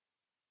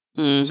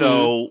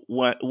 So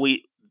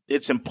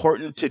it's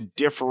important to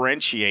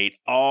differentiate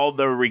all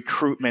the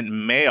recruitment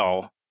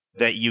mail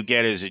that you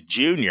get as a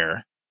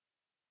junior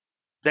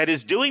that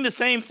is doing the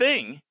same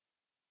thing,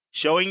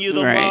 showing you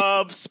the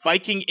love,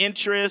 spiking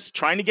interest,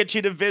 trying to get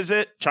you to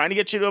visit, trying to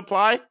get you to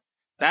apply.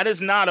 That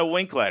is not a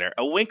wink letter.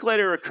 A wink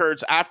letter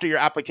occurs after your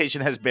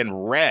application has been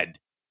read.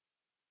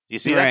 You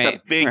see, that's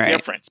a big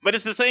difference, but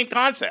it's the same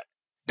concept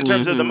in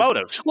terms of the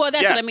motive. Well,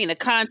 that's what I mean. The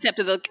concept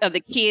of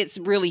the kids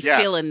really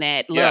feeling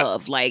that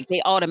love. Like,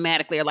 they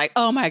automatically are like,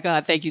 oh my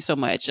God, thank you so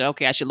much.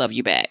 Okay, I should love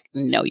you back.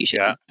 No, you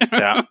shouldn't.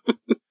 Yeah.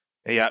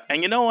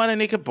 And you know what,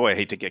 Anika? Boy, I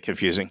hate to get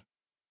confusing,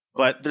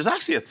 but there's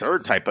actually a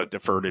third type of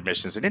deferred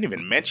admissions I didn't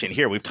even mention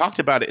here. We've talked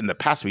about it in the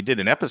past. We did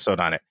an episode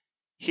on it.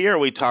 Here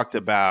we talked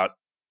about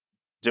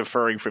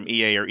deferring from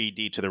EA or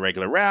ED to the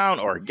regular round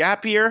or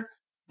gap year.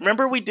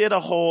 Remember, we did a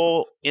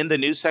whole in the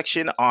news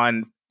section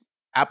on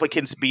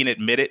applicants being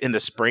admitted in the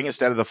spring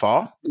instead of the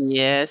fall?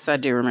 Yes, I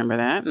do remember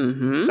that.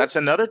 That's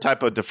another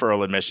type of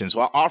deferral admissions.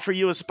 Well, I'll offer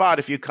you a spot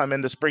if you come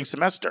in the spring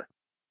semester.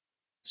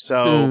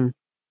 So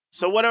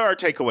what are our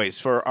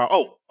takeaways for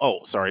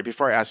sorry,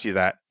 before I ask you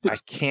that, I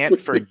can't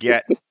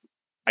forget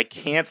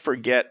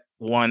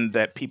one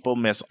that people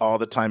miss all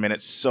the time, and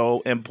it's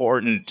so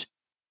important.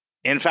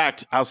 In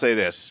fact, I'll say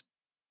this.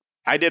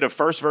 I did a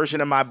first version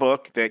of my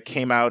book that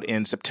came out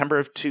in September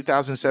of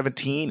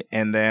 2017,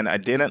 and then I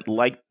didn't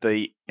like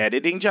the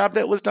editing job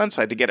that was done,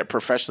 so I had to get it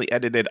professionally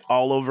edited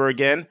all over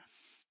again.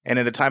 And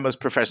at the time it was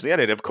professionally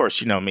edited, of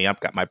course, you know me, I've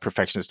got my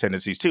perfectionist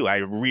tendencies too. I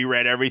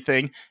reread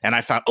everything, and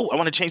I found, I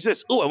want to change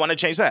this. I want to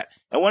change that.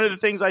 And one of the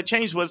things I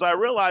changed was I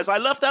realized I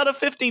left out a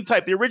 15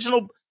 type. The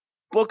original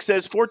book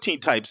says 14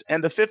 types,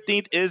 and the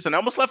 15th is, and I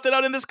almost left it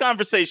out in this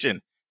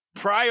conversation,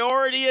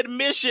 priority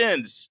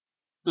admissions.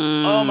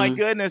 Oh my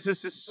goodness,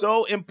 this is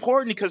so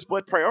important, because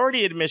what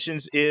priority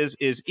admissions is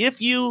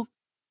if you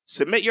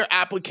submit your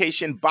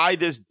application by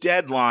this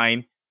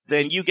deadline,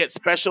 then you get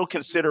special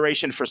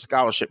consideration for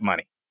scholarship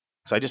money.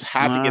 So I just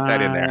have to get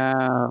that in there.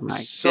 Oh, my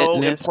so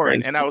goodness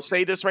important. gracious. And I will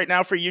say this right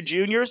now for you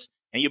juniors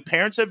and you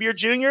parents of your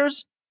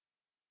juniors,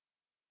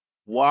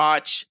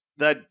 watch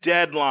the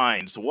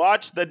deadlines.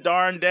 Watch the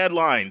darn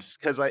deadlines.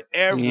 Because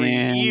every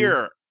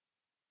year,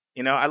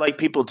 I like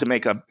people to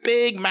make a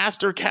big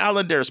master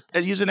calendar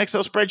and use an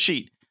Excel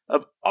spreadsheet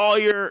of all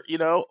your,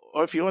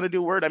 or if you want to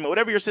do Word,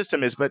 whatever your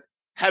system is, but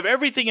have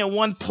everything in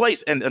one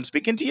place. And I'm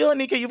speaking to you,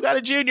 Anika, you've got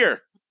a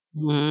junior.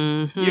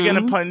 Mm-hmm. You're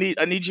going to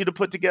I need you to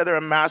put together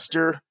a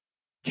master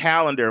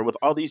calendar with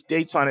all these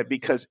dates on it,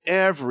 because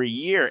every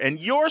year, and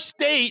your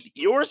state,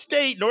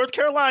 North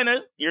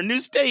Carolina, your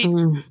new state,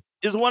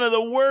 is one of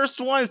the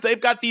worst ones. They've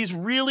got these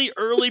really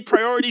early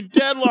priority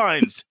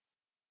deadlines.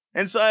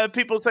 And so I have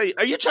people say,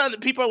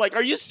 people are like,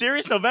 are you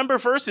serious? November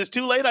 1st is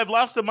too late. I've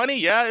lost the money.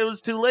 Yeah, it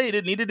was too late.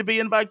 It needed to be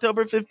in by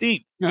October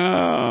 15th.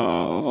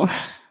 Oh,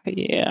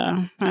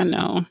 yeah, I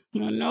know.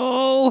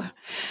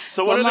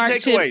 So what are the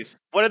takeaways?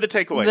 What are the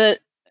takeaways?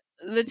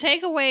 The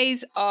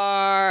takeaways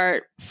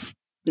are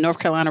North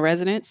Carolina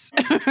residents.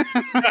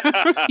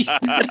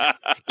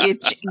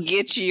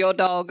 get your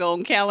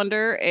doggone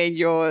calendar and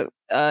your,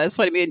 it's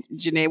funny, me and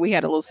Janae, we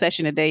had a little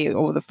session today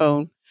over the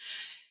phone.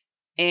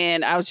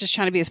 And I was just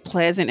trying to be as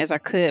pleasant as I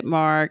could,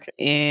 Mark.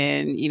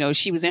 And,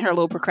 she was in her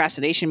little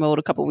procrastination mode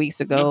a couple of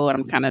weeks ago. And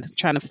I'm kind of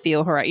trying to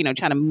feel her,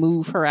 trying to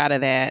move her out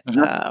of that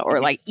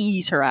or like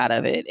ease her out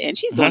of it. And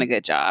she's doing a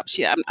good job.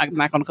 I'm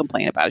not going to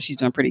complain about it. She's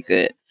doing pretty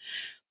good.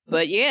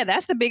 But yeah,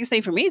 that's the biggest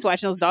thing for me is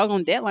watching those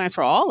doggone deadlines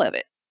for all of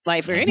it.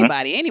 Like for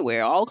anybody,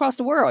 anywhere, all across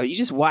the world. You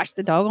just watch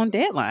the doggone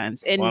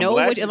deadlines and know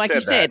what, like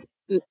you said,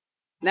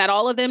 not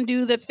all of them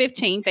do the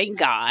 15, thank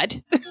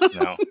God.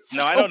 No,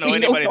 I don't know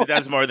anybody that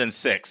does more than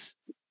 6.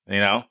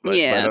 But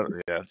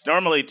it's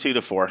normally 2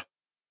 to 4.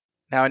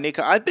 Now, Anika,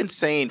 I've been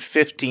saying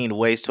 15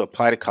 ways to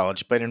apply to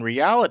college, but in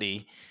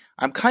reality,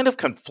 I'm kind of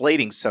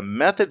conflating some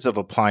methods of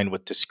applying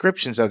with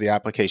descriptions of the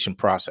application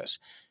process.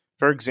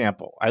 For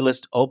example, I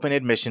list open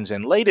admissions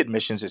and late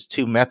admissions as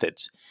 2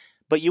 methods,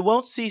 but you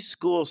won't see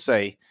schools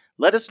say,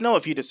 let us know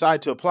if you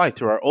decide to apply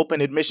through our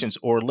open admissions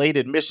or late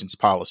admissions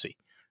policy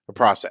or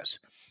process.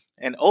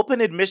 An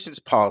open admissions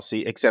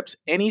policy accepts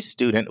any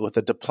student with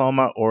a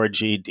diploma or a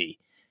GED.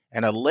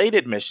 And a late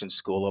admissions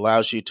school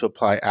allows you to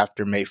apply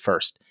after May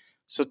 1st.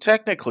 So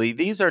technically,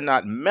 these are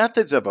not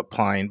methods of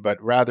applying, but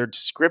rather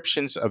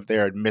descriptions of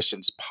their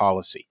admissions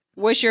policy.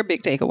 What's your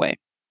big takeaway?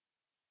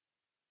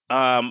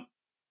 Know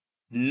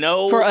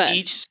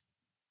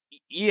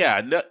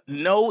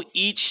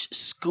each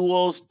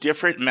school's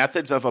different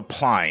methods of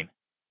applying.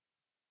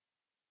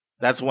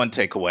 That's one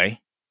takeaway.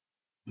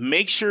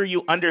 Make sure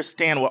you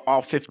understand what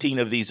all 15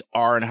 of these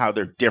are and how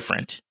they're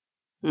different.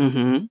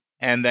 Mm-hmm.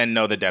 And then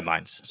know the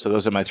deadlines. So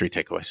those are my 3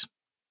 takeaways.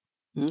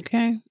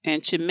 Okay.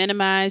 And to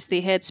minimize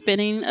the head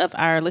spinning of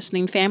our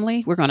listening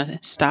family, we're going to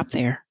stop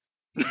there.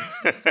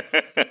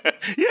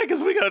 Yeah,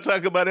 because we got to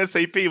talk about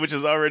SAP, which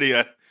is already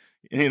a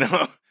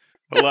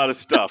lot of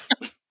stuff.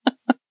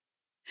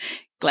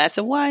 Glass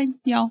of wine,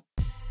 y'all.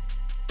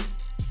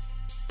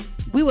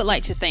 We would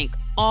like to thank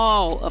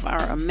all of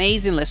our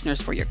amazing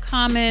listeners for your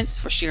comments,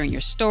 for sharing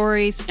your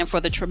stories, and for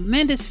the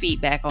tremendous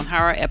feedback on how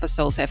our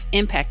episodes have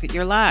impacted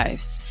your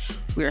lives.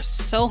 We are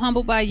so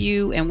humbled by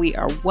you, and we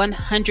are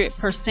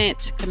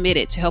 100%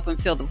 committed to helping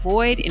fill the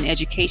void in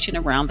education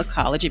around the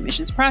college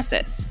admissions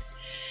process.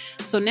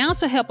 So now,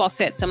 to help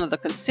offset some of the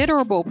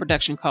considerable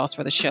production costs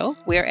for the show,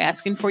 we are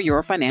asking for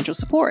your financial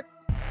support.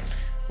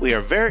 We are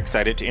very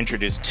excited to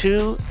introduce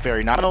 2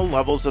 very nominal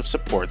levels of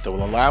support that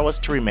will allow us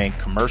to remain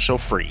commercial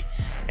free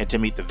and to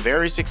meet the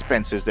various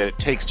expenses that it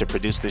takes to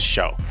produce this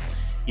show.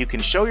 You can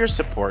show your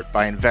support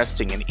by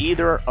investing in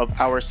either of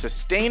our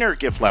Sustainer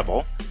gift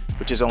level,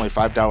 which is only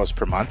 $5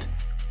 per month,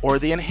 or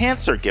the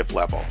Enhancer gift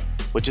level,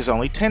 which is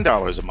only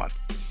 $10 a month.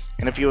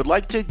 And if you would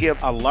like to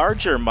give a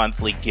larger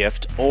monthly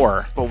gift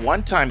or a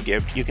one-time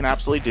gift, you can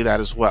absolutely do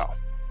that as well.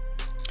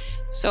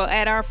 So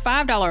at our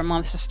 $5 a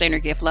month Sustainer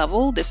gift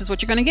level, this is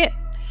what you're going to get.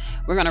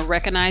 We're going to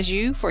recognize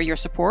you for your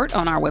support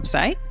on our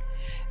website,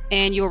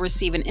 and you'll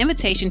receive an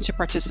invitation to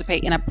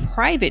participate in a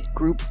private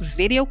group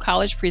video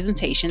college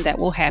presentation that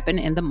will happen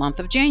in the month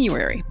of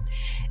January.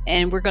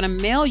 And we're going to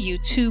mail you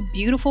 2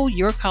 beautiful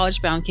Your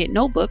College Bound Kid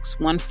notebooks,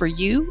 one for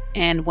you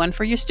and one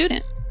for your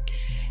student.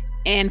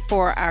 And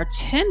for our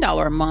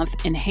 $10 a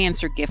month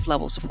Enhancer gift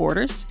level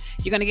supporters,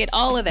 you're going to get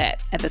all of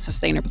that at the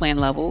Sustainer plan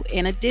level,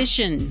 in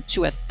addition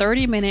to a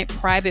 30-minute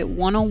private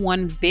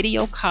one-on-one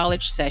video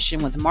college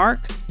session with Mark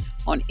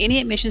on any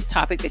admissions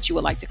topic that you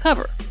would like to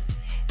cover.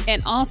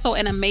 And also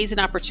an amazing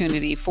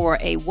opportunity for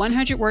a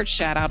 100-word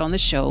shout out on the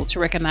show to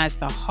recognize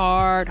the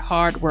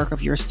hard work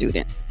of your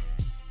student.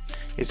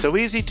 It's so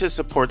easy to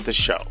support the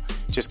show.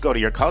 Just go to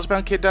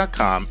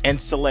yourcollegeboundkid.com and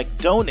select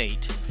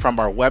Donate from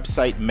our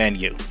website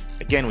menu.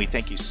 Again, we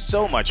thank you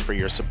so much for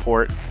your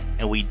support,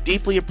 and we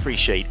deeply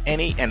appreciate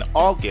any and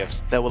all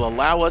gifts that will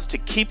allow us to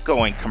keep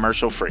going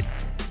commercial free.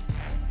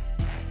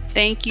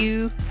 Thank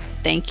you,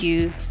 thank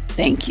you,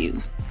 thank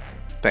you.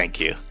 Thank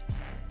you.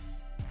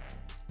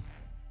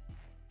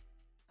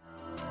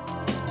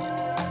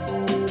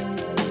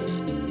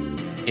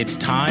 It's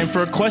time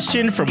for a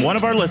question from one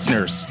of our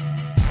listeners.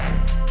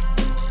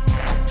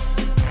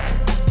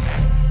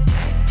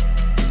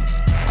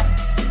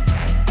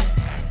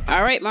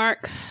 All right,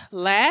 Mark,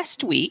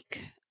 last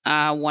week,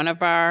 one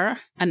of our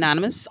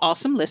anonymous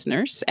awesome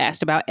listeners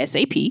asked about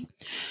SAP,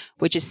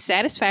 which is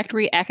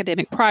Satisfactory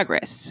Academic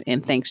Progress.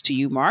 And thanks to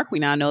you, Mark, we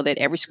now know that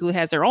every school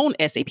has their own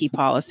SAP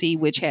policy,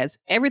 which has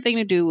everything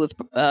to do with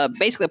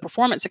basically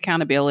performance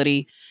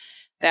accountability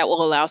that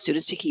will allow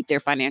students to keep their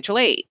financial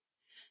aid.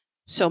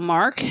 So,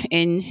 Mark,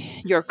 in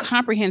your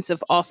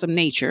comprehensive, awesome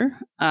nature,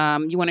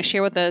 you want to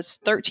share with us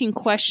 13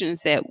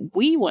 questions that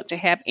we want to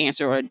have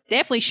answered, or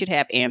definitely should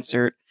have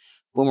answered,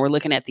 when we're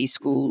looking at these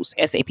schools'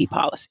 SAP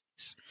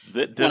policies.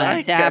 Did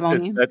I catch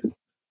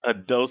a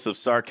dose of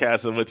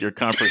sarcasm with your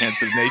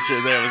comprehensive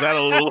nature there? Was that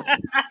a little?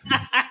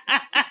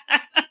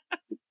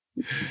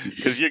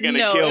 Because you're going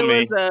to kill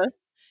me.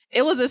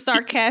 It was a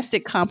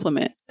sarcastic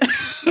compliment.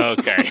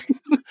 Okay.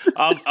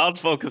 I'll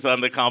focus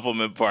on the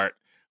compliment part.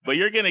 But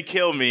you're going to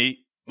kill me.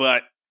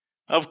 But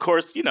of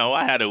course,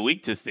 I had a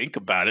week to think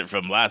about it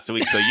from last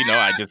week. So,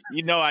 I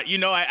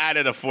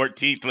added a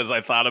 14th as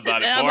I thought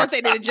about it more. I'm going to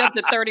say, did it jump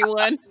to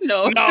 31?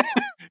 No,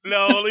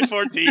 only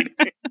 14.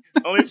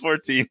 Only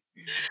 14.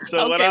 So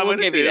okay, what I'm going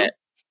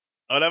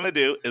to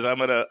do is I'm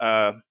going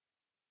to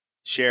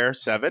share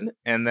 7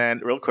 and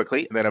then real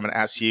quickly, and then I'm going to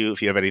ask you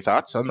if you have any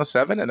thoughts on the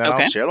 7, and then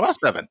I'll share the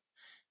last 7.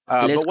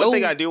 But one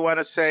thing I do want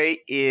to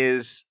say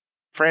is,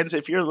 friends,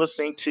 if you're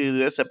listening to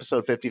this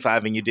episode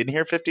 55 and you didn't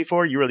hear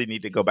 54, you really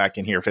need to go back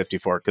and hear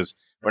 54, because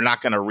we're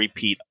not going to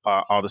repeat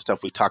all the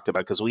stuff we talked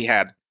about, because we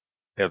had,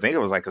 I think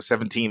it was like a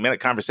 17-minute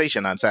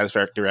conversation on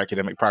Satisfactory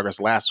Academic Progress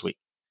last week.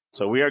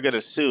 So we are going to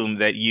assume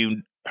that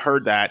you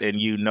heard that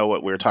and you know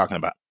what we're talking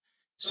about.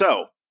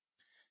 So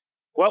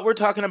what we're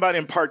talking about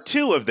in part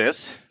 2 of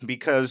this,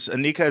 because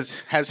Anika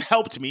has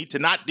helped me to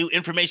not do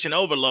information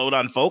overload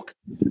on folk,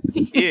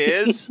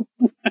 is,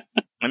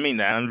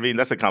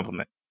 that's a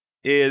compliment.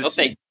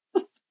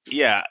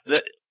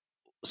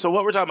 So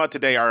what we're talking about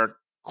today are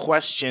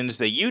questions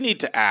that you need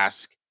to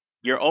ask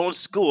your own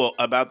school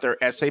about their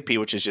SAP,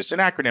 which is just an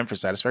acronym for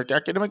Satisfactory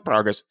Academic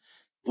Progress.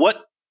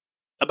 What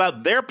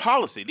about their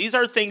policy? These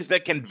are things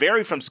that can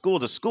vary from school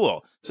to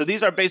school. So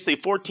these are basically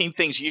 14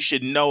 things you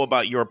should know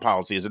about your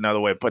policy, is another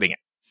way of putting it.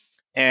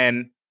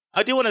 And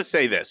I do want to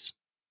say this.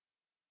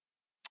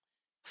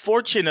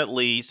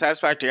 Fortunately,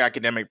 Satisfactory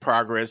Academic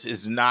Progress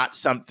is not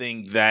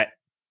something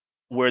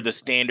where the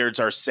standards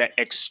are set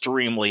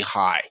extremely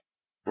high,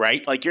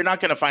 right? Like, you're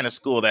not going to find a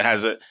school that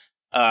has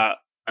a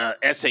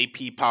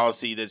SAP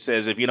policy that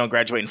says if you don't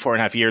graduate in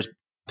 4.5 years,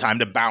 time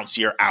to bounce,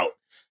 you're out.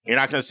 You're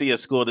not going to see a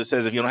school that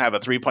says if you don't have a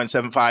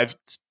 3.75,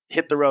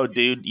 hit the road,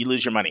 dude, you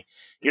lose your money.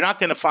 You're not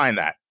going to find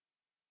that.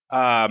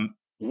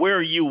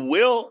 Where you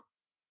will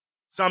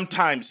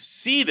sometimes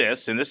see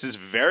this, and this is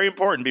very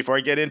important before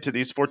I get into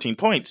these 14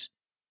 points,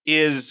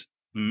 is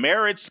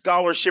merit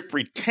scholarship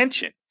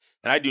retention.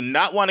 And I do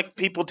not want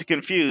people to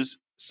confuse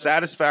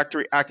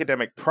Satisfactory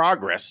Academic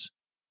Progress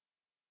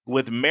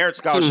with merit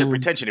scholarship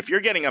retention. If you're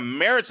getting a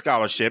merit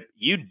scholarship,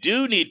 you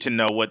do need to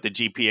know what the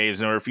GPA is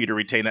in order for you to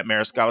retain that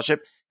merit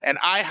scholarship. And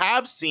I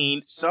have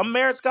seen some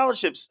merit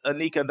scholarships,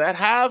 Anika, that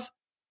have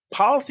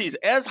policies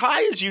as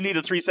high as you need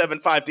a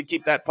 3.75 to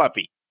keep that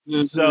puppy.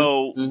 Mm-hmm.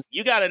 So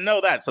you got to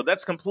know that. So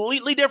that's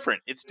completely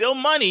different. It's still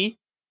money,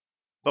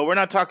 but we're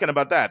not talking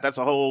about that.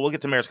 We'll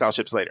get to merit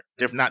scholarships later.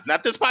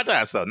 Not this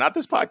podcast, though. Not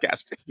this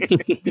podcast.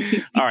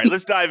 All right,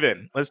 let's dive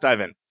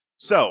in.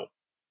 So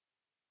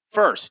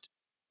first,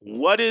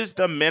 what is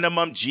the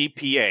minimum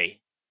GPA?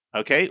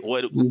 Okay,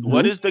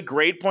 what is the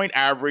grade point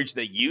average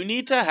that you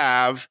need to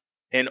have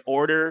in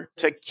order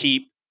to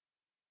keep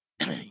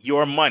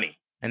your money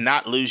and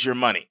not lose your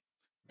money?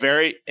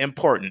 Very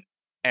important.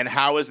 And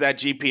how is that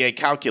GPA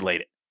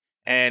calculated?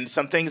 And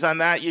some things on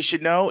that you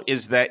should know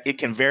is that it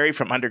can vary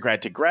from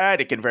undergrad to grad.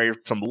 It can vary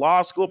from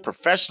law school,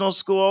 professional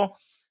school.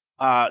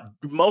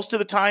 Most of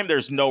the time,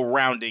 there's no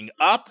rounding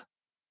up.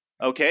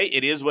 Okay,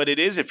 it is what it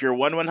is. If you're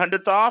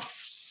 1/100th off,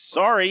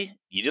 sorry,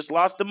 you just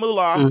lost the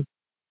moolah.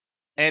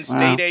 And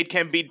state aid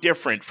can be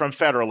different from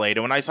federal aid.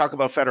 And when I talk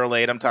about federal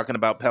aid, I'm talking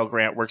about Pell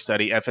Grant, Work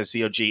Study,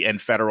 FSCOG,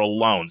 and federal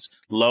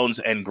loans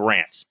and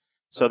grants.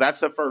 So that's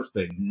the first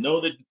thing.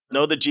 Know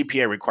the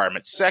GPA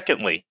requirements.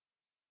 Secondly,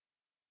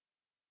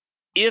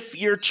 if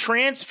you're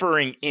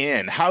transferring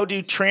in, how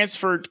do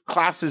transferred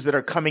classes that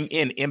are coming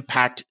in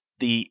impact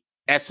the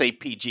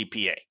SAP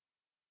GPA?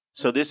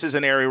 So this is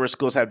an area where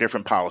schools have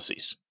different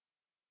policies.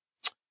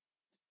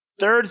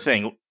 Third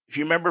thing, if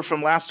you remember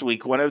from last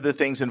week, one of the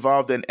things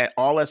involved in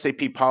all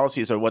SAP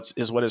policies are what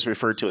is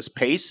referred to as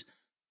PACE,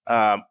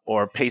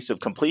 or pace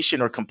of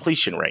completion or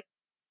completion rate.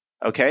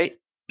 Okay?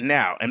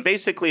 Now, and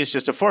basically it's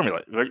just a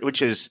formula,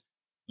 which is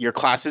your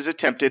classes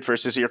attempted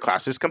versus your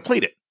classes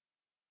completed,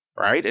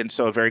 right? And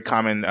so a very,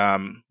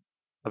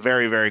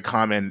 very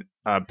common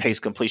PACE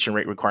completion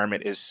rate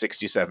requirement is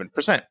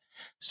 67%.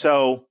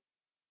 So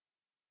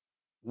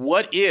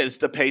what is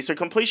the PACE or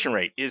completion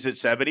rate? Is it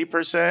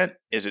 70%?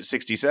 Is it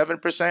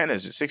 67%?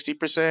 Is it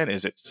 60%?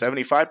 Is it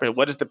 75%?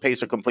 What is the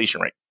PACE or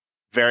completion rate?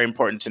 Very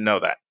important to know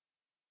that.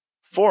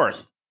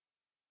 Fourth,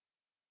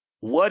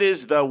 what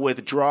is the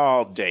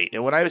withdrawal date?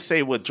 And when I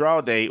say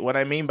withdrawal date, what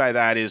I mean by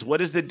that is,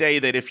 what is the day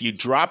that if you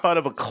drop out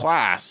of a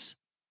class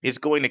is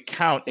going to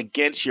count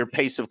against your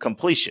pace of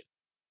completion,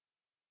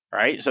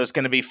 right? So it's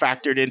going to be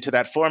factored into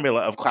that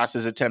formula of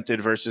classes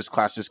attempted versus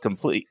classes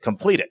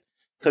completed.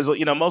 Because,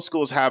 most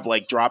schools have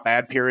like drop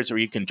add periods where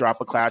you can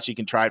drop a class, you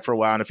can try it for a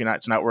while, and if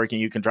it's not working,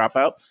 you can drop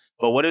out.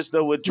 But what is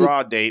the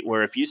withdraw date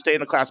where if you stay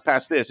in the class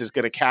past this, it's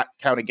going to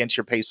count against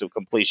your pace of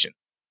completion?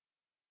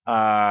 You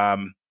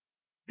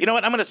know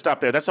what? I'm going to stop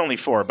there. That's only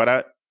 4,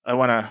 but I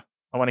want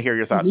to hear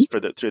your thoughts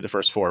through the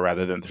first 4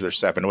 rather than through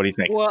 7. What do you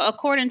think? Well,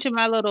 according to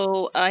my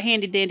little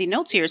handy dandy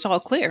notes here, it's all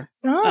clear.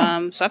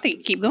 Oh. So I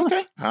think keep going.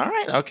 Okay. All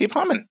right. I'll keep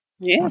humming.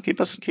 Yeah. I'll keep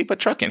a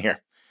truck in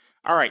here.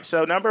 All right.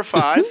 So number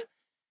 5.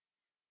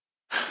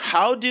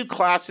 How do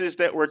classes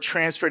that were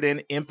transferred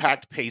in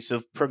impact pace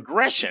of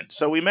progression?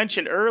 So we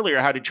mentioned earlier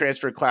how do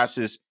transferred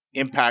classes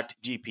impact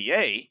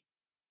GPA.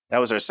 That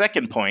was our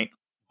second point.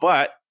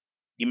 But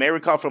you may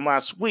recall from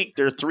last week,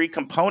 there are 3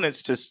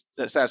 components to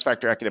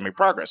satisfactory academic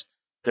progress.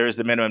 There's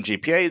the minimum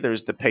GPA,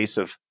 there's the pace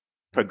of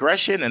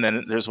progression, and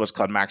then there's what's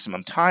called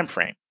maximum time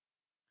frame.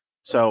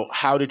 So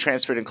how do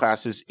transferred in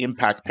classes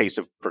impact pace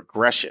of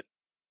progression?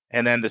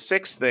 And then the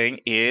 6th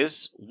thing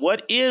is,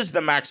 what is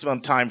the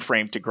maximum time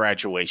frame to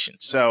graduation?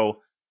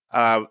 So,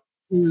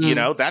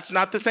 that's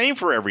not the same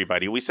for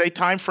everybody. We say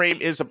time frame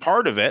is a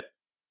part of it.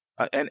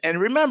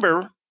 And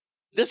remember,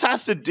 this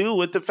has to do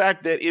with the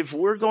fact that if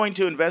we're going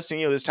to invest in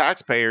you as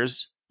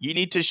taxpayers, you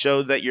need to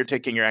show that you're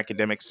taking your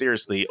academics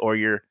seriously, or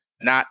you're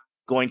not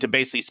going to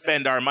basically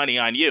spend our money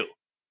on you.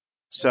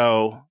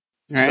 So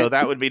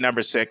that would be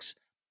number 6.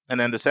 And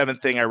then the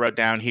 7th thing I wrote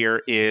down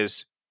here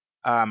is,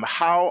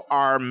 how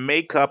are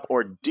makeup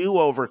or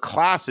do-over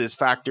classes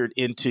factored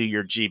into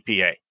your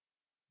GPA?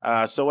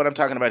 So what I'm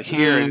talking about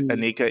here,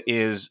 Anika,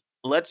 is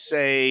let's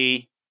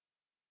say,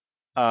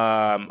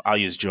 I'll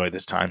use Joy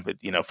this time, but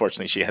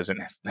fortunately she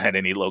hasn't had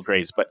any low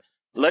grades. But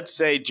let's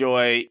say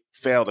Joy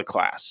failed a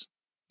class,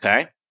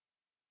 okay?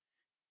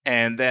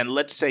 And then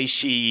let's say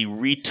she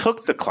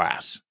retook the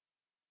class.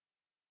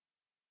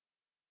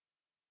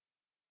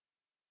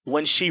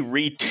 When she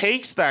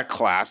retakes that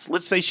class,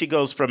 let's say she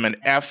goes from an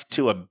F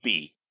to a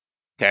B,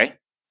 okay?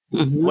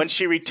 When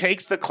she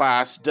retakes the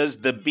class, does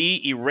the B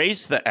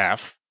erase the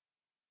F,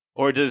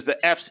 or is the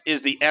F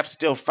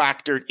still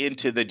factored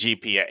into the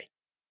GPA?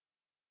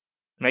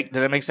 Does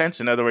that make sense?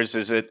 In other words,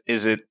 is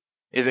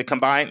it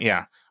combined?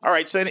 Yeah. All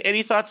right. So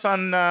any thoughts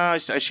on? I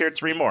shared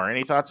 3 more.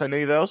 Any thoughts on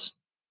any of those?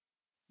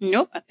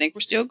 Nope. I think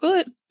we're still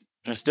good.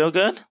 We're still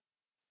good.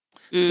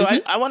 So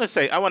I want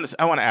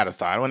to add a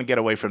thought. I want to get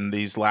away from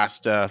these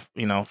last 5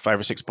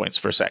 or 6 points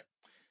for a sec.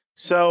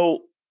 So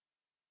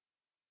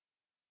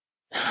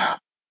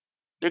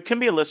there can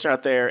be a listener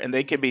out there, and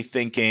they can be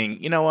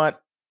thinking, you know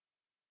what,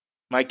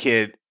 my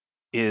kid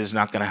is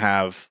not going to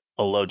have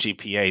a low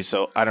GPA,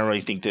 so I don't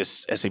really think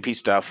this SAP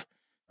stuff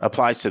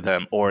applies to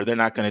them, or they're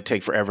not going to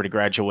take forever to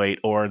graduate,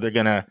 or they're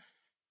going to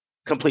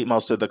complete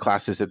most of the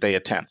classes that they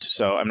attempt.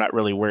 So I'm not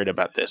really worried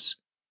about this.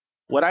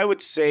 What I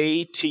would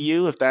say to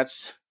you, if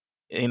that's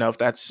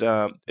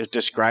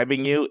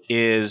describing you,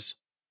 is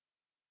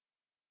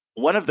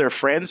one of their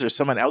friends or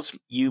someone else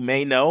you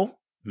may know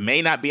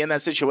may not be in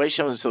that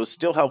situation. So it's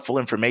still helpful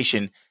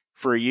information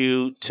for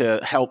you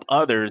to help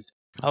others.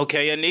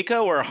 Okay,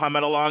 Anika, we're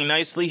humming along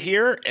nicely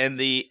here. And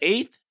the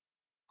 8th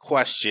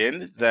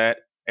question that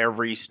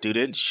every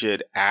student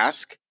should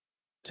ask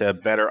to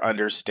better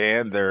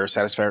understand their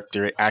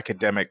satisfactory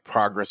academic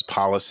progress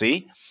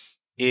policy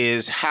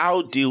is,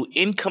 how do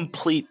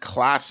incomplete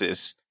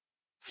classes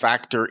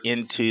factor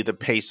into the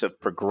pace of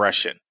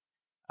progression?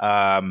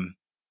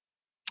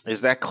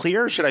 Is that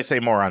clear, or should I say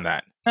more on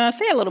that?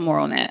 Say a little more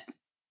on that.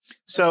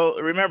 So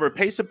remember,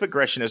 pace of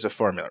progression is a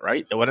formula,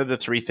 right? One of the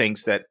 3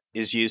 things that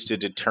is used to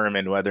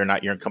determine whether or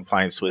not you're in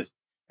compliance with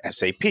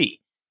SAP.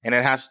 And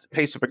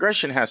pace of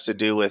progression has to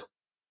do with,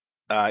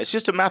 it's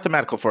just a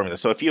mathematical formula.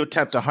 So if you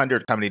attempt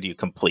 100, how many do you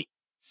complete?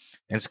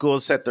 And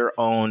schools set their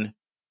own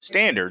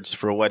standards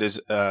for what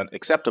is an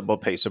acceptable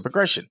pace of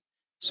progression.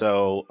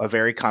 So a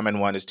very common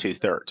one is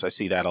 2/3. I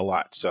see that a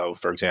lot. So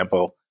for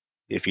example,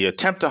 if you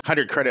attempt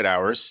 100 credit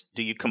hours,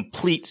 do you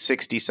complete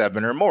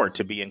 67 or more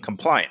to be in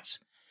compliance?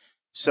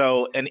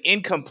 So an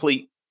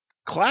incomplete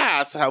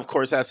class, of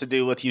course, has to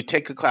do with you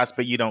take a class,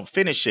 but you don't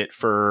finish it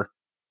for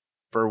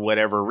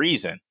whatever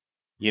reason.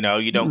 You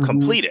don't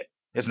complete it.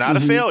 It's not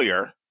a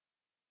failure,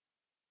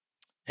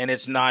 and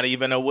it's not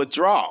even a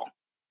withdrawal.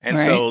 And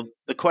so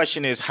the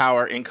question is, how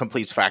are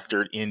incompletes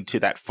factored into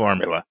that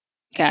formula?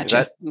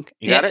 Gotcha.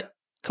 You got it?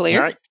 Clear.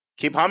 All right.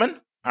 Keep humming.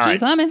 All right.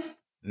 Keep humming.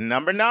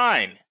 Number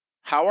 9,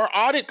 how are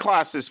audit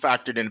classes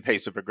factored into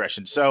pace of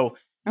progression? So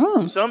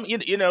some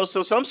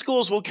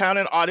schools will count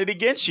an audit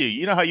against you.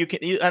 You know how you can,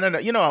 I don't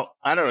know.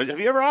 Have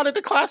you ever audited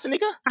a class,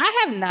 Anika?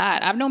 I have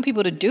not. I've known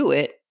people to do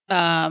it.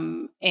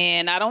 And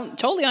I don't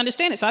totally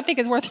understand it. So I think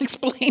it's worth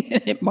explaining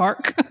it,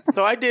 Mark.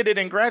 So I did it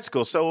in grad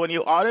school. So when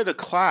you audit a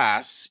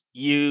class,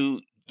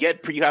 you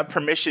have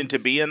permission to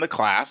be in the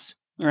class.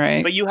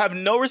 Right. But you have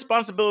no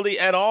responsibility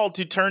at all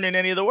to turn in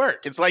any of the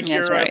work. It's like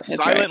you're a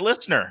silent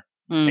listener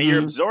and you're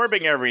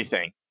absorbing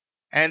everything.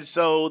 And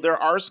so there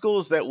are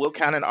schools that will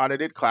count an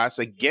audited class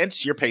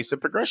against your pace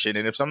of progression.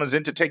 And if someone's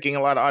into taking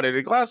a lot of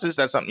audited classes,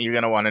 that's something you're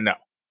going to want to know.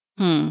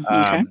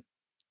 Okay.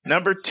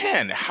 Number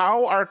 10,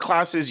 how are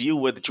classes you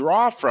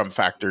withdraw from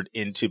factored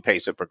into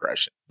pace of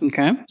progression?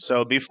 Okay.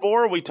 So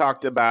before we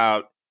talked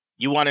about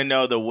you want to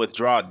know the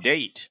withdraw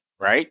date,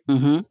 right?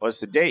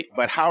 What's the date?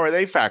 But how are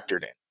they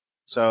factored in?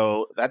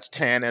 So that's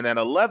 10. And then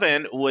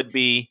 11 would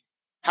be,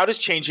 how does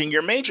changing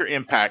your major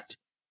impact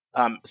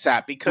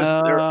SAP? Because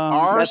there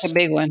are... That's a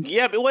big one.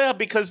 Yeah, well,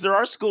 because there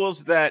are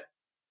schools that,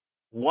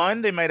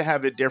 one, they might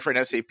have a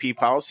different SAP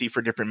policy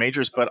for different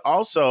majors, but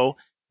also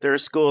there are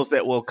schools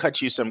that will cut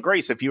you some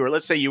grace. If you were,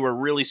 let's say you were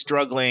really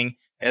struggling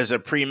as a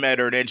pre-med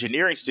or an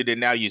engineering student,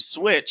 now you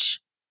switch,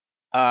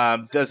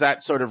 does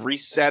that sort of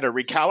reset or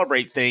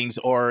recalibrate things?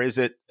 Or is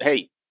it,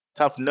 hey,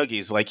 tough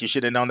noogies, like you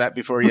should have known that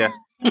before you,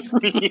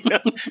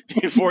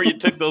 before you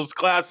took those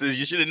classes,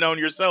 you should have known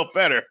yourself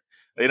better,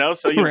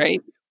 so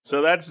right.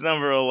 So that's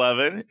number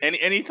 11.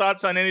 Any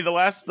thoughts on any of the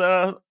last,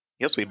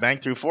 yes, we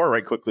banged through 4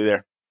 right quickly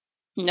there.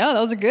 No,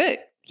 those are good.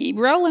 Keep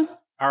rolling.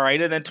 All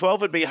right. And then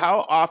 12 would be,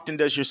 how often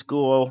does your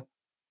school's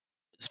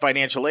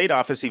financial aid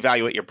office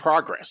evaluate your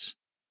progress?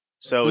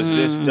 So is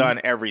this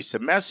done every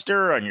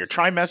semester on your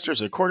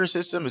trimesters or quarter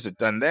system? Is it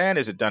done then?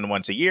 Is it done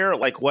once a year?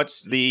 Like,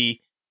 what's the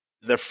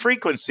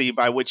frequency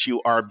by which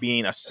you are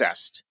being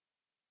assessed?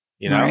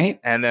 Right.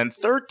 And then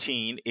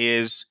 13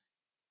 is,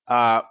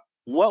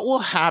 what will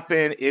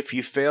happen if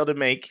you fail to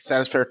make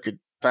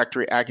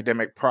satisfactory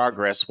academic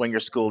progress when your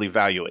school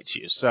evaluates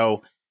you?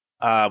 So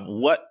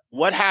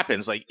what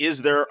happens? Like,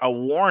 is there a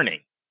warning?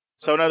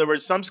 So in other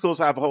words, some schools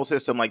have a whole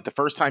system, like the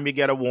first time you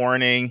get a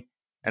warning,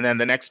 and then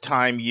the next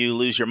time you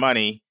lose your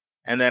money.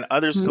 And then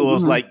other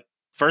schools, like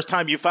first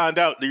time you found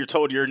out that you're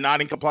told you're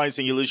not in compliance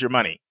and you lose your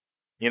money,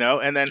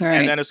 and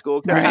then a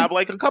school could have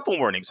like a couple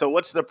warnings. So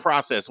what's the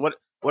process? What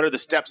are the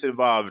steps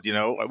involved?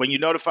 When you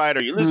notify it,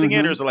 are you losing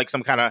it, or is it like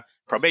some kind of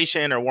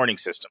probation or warning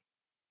system?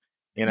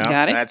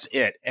 Got it. That's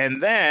it.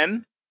 And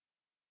then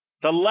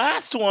the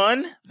last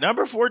one,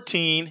 number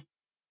 14,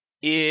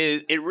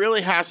 is it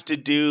really has to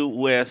do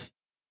with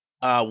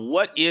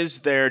what is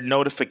their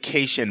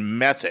notification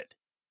method?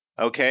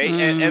 Okay.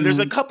 And there's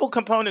a couple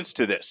components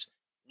to this.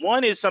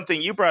 One is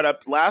something you brought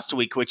up last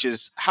week, which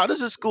is, how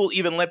does a school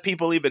even let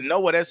people even know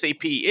what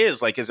SAP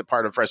is? Like, is it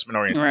part of freshman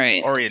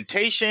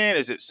orientation?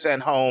 Is it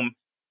sent home,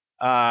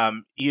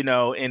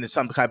 in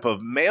some type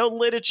of mail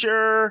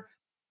literature?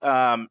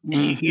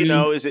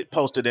 Is it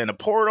posted in a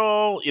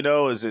portal?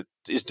 Is it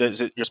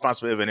your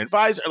responsibility of an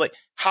advisor? Like,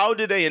 how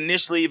do they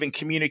initially even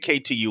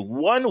communicate to you?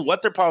 One,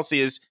 what their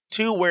policy is.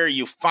 Two, where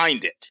you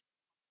find it.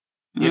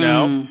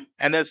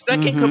 And the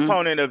second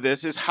component of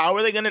this is, how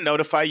are they going to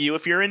notify you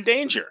if you're in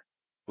danger?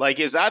 Like,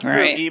 is that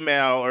through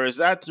email, or is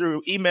that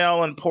through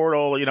email and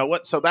portal?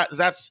 What? So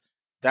that's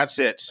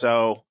it.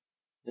 So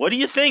what do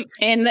you think?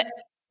 And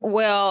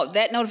well,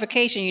 that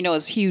notification,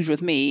 is huge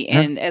with me.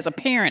 And as a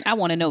parent, I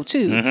want to know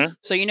too.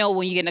 So,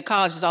 when you get into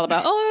college, it's all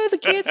about, the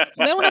kids,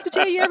 they don't have to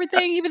tell you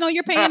everything, even though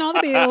you're paying all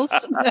the bills.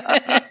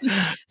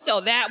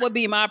 So that would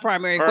be my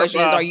primary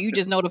question is, are you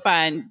just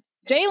notifying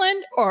Jalen,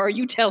 or are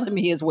you telling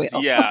me as well?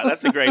 Yeah,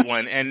 that's a great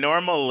one. And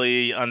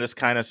normally on this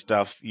kind of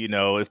stuff,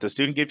 if the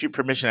student gives you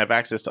permission to have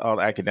access to all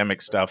the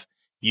academic stuff,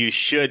 you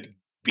should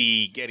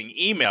be getting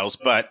emails,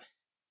 but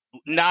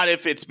not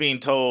if it's being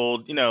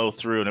told,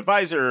 through an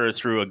advisor or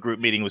through a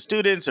group meeting with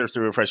students or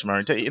through a freshman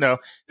orientation.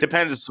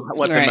 Depends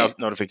what the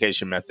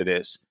notification method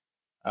is.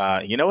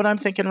 You know what I'm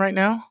thinking right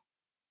now?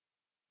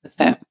 What's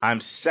that?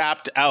 I'm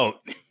sapped out.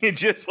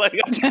 Just like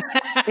we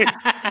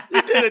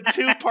did a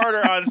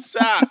 2-parter on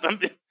sap.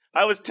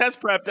 I was test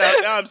prepped out.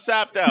 Now I'm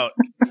sapped out.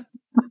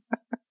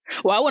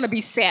 Well, I want to be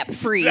sap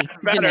free,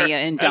 Janaea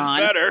and John.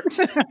 That's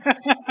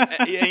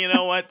better. You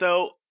know what,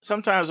 though?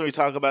 Sometimes when we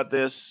talk about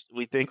this,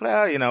 we think,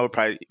 well, we're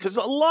probably, because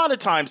a lot of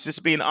times,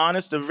 just being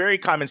honest, a very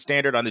common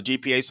standard on the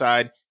GPA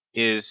side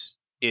is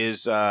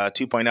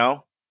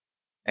 2.0.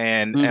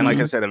 And like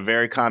I said, a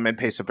very common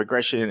pace of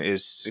progression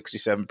is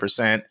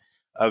 67%.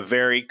 A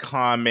very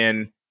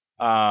common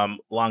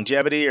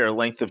longevity or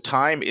length of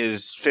time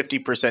is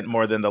 50%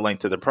 more than the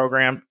length of the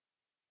program.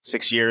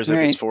 6 years if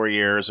it's 4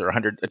 years, or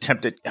 180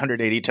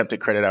 attempted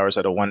credit hours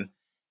at a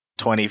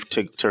 120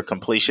 to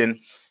completion.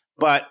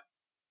 But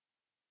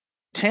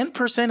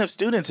 10% of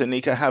students in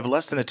NICA have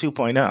less than a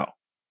 2.0.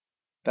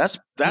 That's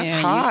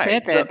high. You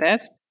said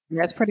that.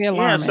 That's pretty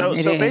alarming. Yeah,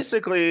 so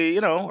basically,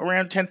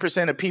 around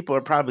 10% of people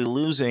are probably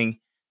losing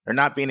or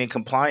not being in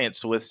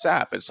compliance with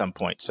SAP at some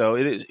point. So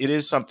it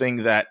is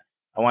something that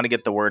I want to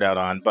get the word out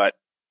on. But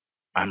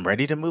I'm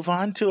ready to move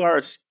on to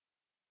our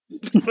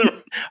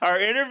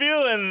interview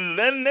and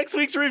then next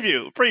week's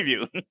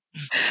preview.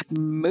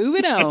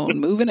 Moving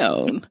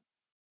on.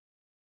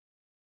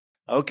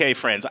 Okay,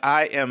 friends,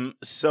 I am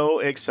so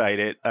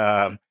excited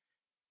to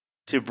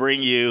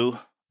bring you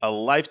a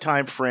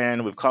lifetime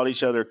friend. We've called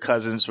each other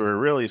cousins. We're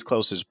really as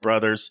close as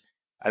brothers.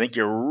 I think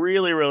you're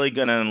really, really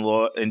going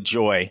to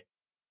enjoy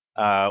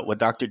what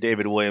Dr.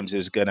 David Williams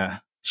is going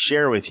to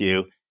share with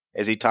you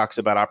as he talks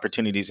about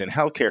opportunities in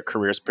healthcare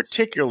careers,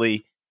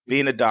 particularly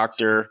being a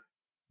doctor,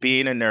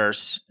 being a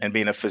nurse, and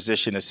being a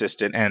physician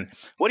assistant. And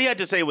what he had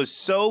to say was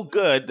so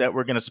good that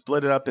we're going to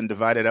split it up and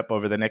divide it up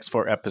over the next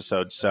 4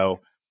 episodes. So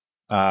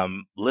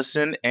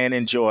listen and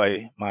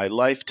enjoy my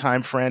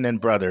lifetime friend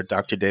and brother,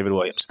 Dr. David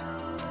Williams.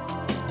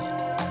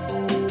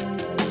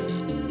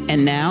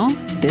 And now,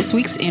 this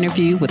week's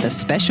interview with a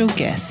special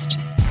guest.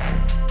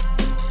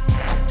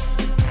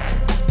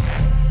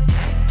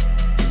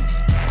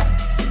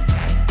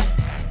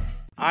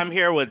 I'm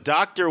here with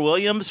Dr.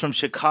 Williams from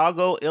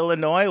Chicago,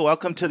 Illinois.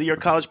 Welcome to the Your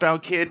College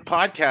Bound Kid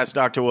podcast,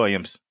 Dr.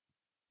 Williams.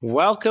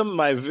 Welcome,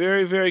 my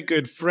very, very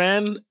good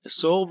friend,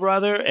 soul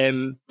brother,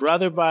 and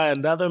brother by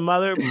another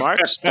mother,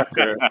 Mark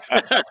Stucker.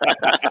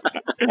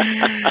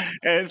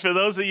 And for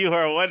those of you who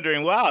are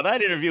wondering, wow,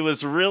 that interview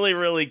was really,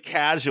 really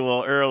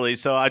casual early.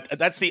 So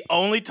that's the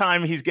only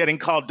time he's getting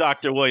called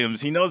Dr.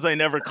 Williams. He knows I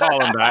never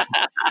call him that.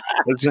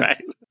 That's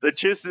right. The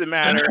truth of the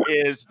matter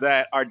is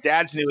that our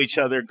dads knew each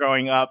other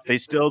growing up. They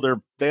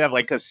have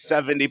like a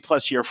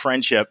 70-plus year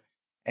friendship.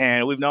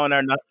 And we've known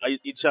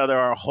each other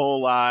our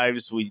whole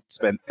lives. We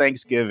spent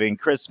Thanksgiving,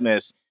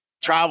 Christmas,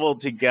 traveled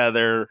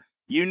together,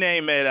 you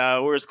name it.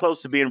 We're as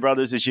close to being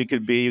brothers as you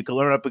could be. You could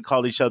learn up and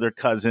call each other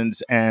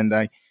cousins. And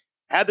I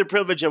had the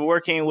privilege of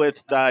working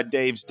with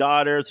Dave's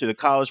daughter through the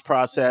college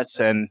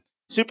process. And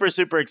super,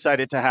 super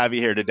excited to have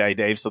you here today,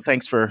 Dave. So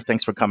thanks for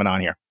coming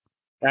on here.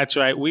 That's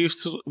right. We've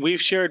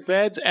shared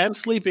beds and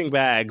sleeping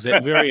bags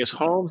at various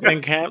homes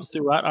and camps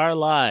throughout our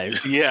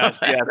lives. Yes.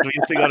 We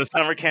used to go to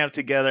summer camp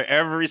together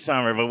every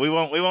summer, but we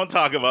won't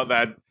talk about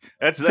that.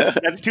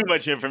 That's too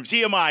much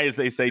information. TMI, as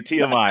they say,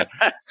 TMI.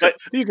 But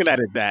you can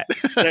edit that.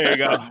 There you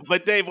go.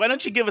 But Dave, why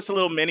don't you give us a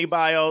little mini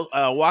bio?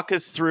 Walk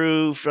us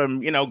through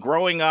from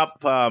growing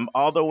up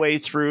all the way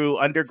through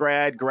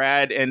undergrad,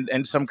 grad,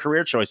 and some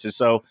career choices.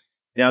 So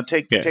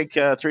take 3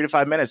 to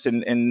 5 minutes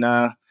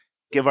and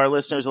give our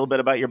listeners a little bit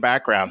about your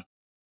background.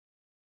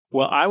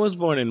 Well, I was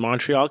born in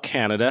Montreal,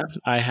 Canada.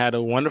 I had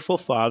a wonderful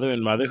father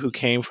and mother who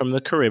came from the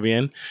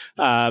Caribbean.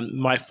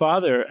 My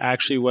father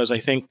actually was, I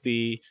think,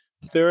 the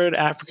third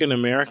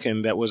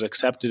African-American that was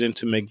accepted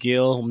into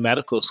McGill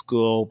Medical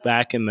School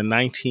back in the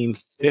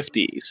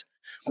 1950s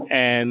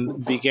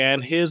and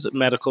began his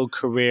medical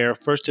career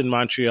first in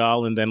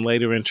Montreal and then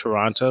later in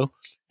Toronto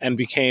and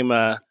became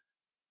a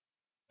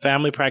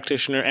family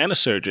practitioner and a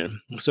surgeon.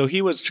 So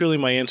he was truly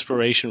my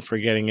inspiration for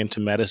getting into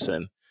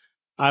medicine.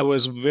 I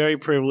was very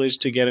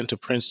privileged to get into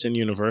Princeton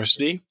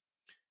University.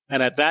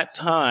 And at that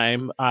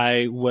time,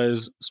 I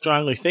was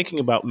strongly thinking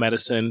about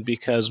medicine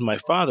because my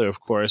father, of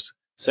course,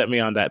 set me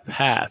on that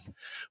path.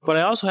 But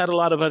I also had a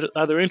lot of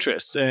other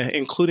interests,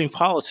 including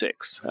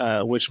politics,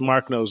 which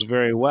Mark knows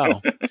very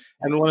well.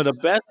 And one of the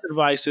best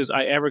advices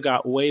I ever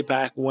got way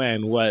back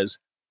when was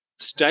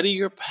study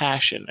your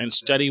passion and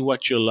study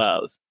what you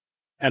love.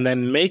 And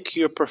then make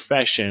your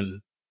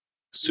profession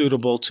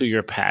suitable to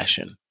your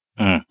passion.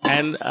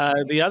 And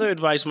the other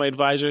advice my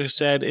advisor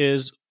said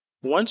is,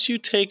 once you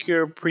take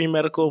your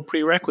pre-medical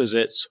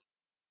prerequisites,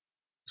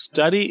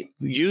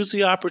 use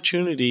the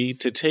opportunity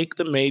to take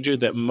the major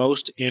that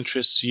most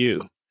interests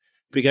you.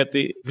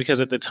 Because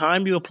at the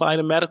time you apply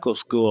to medical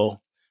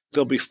school,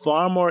 they'll be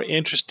far more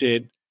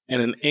interested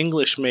in an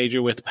English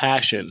major with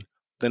passion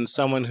than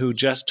someone who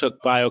just took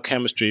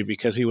biochemistry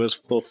because he was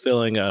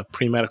fulfilling a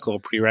pre-medical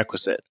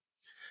prerequisite.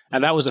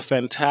 And that was a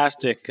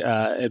fantastic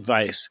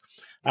advice.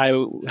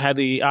 I had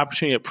the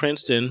opportunity at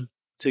Princeton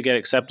to get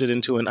accepted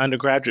into an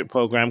undergraduate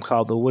program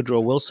called the Woodrow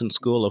Wilson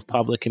School of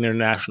Public and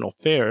International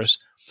Affairs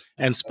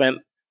and spent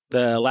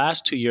the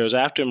last 2 years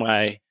after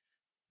my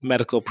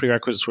medical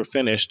prerequisites were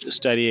finished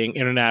studying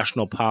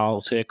international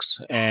politics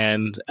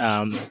and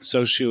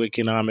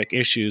socioeconomic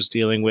issues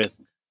dealing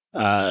with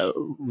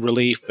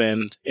relief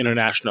and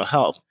international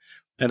health.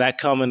 And that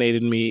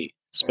culminated in me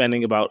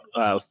spending about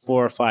 4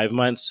 or 5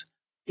 months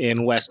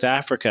in West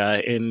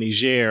Africa, in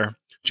Niger,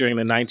 during the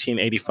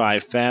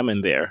 1985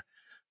 famine there.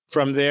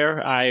 From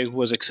there, I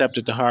was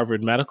accepted to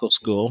Harvard Medical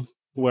School,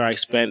 where I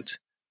spent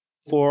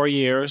 4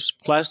 years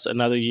plus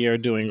another year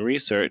doing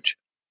research,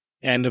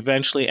 and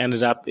eventually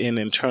ended up in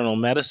internal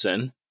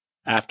medicine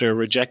after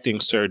rejecting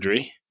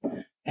surgery.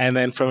 And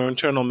then from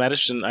internal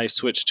medicine, I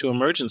switched to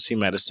emergency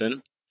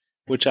medicine,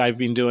 which I've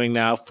been doing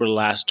now for the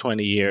last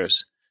 20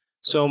 years.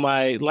 So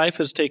my life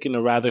has taken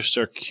a rather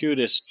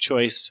circuitous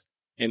choice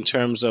in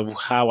terms of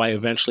how I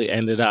eventually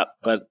ended up.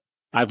 But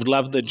I've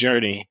loved the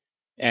journey.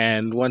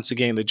 And once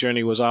again, the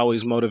journey was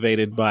always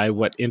motivated by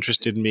what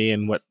interested me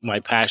and what my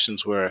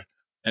passions were.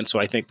 And so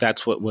I think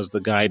that's what was the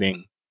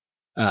guiding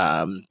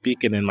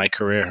beacon in my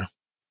career.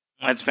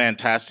 That's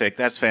fantastic.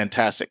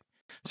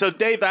 So,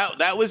 Dave,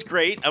 that was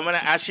great. I'm going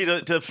to ask you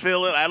to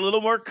fill in, add a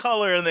little more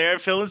color in there,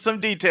 fill in some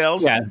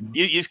details. Yeah.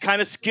 You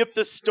kind of skipped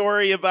the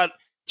story about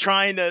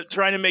trying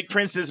to make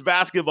Princeton's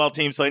basketball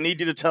team, so I need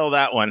you to tell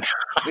that one.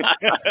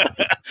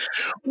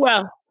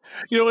 Well,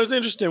 it was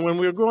interesting. When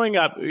we were growing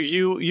up,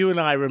 you and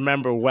I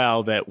remember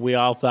well that we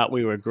all thought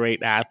we were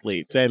great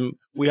athletes. And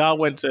I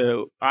went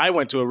to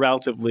a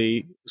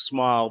relatively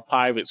small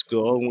private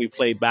school, and we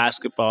played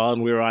basketball,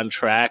 and we were on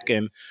track,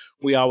 and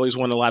we always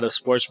won a lot of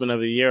Sportsman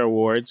of the Year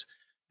awards.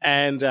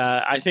 And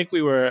I think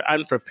we were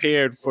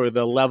unprepared for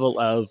the level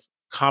of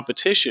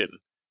competition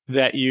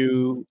that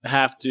you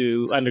have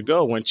to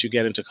undergo once you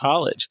get into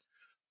college.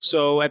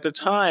 So at the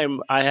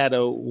time, I had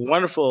a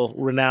wonderful,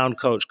 renowned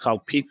coach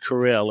called Pete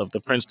Carrill of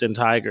the Princeton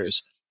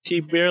Tigers. He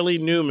barely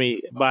knew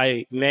me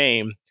by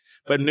name,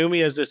 but knew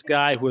me as this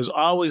guy who was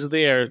always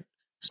there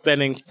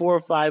spending 4 or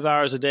 5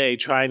 hours a day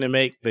trying to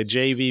make the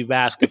JV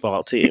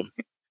basketball team.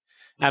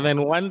 And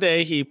then one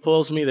day he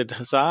pulls me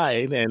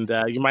aside, and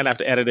you might have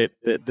to edit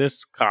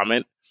this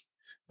comment,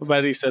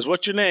 but he says,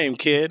 "What's your name,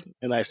 kid?"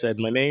 And I said,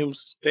 "My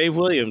name's Dave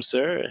Williams,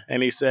 sir."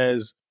 And he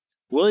says,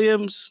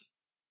 "Williams,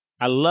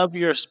 I love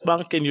your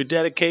spunk and your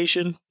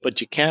dedication,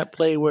 but you can't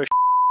play worth.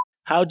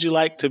 How'd you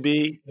like to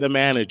be the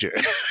manager?"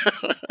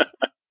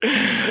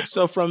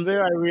 So from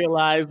there, I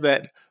realized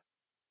that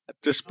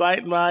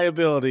despite my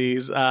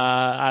abilities,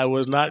 I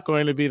was not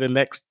going to be the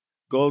next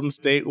Golden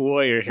State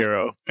Warrior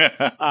hero.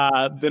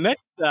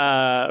 The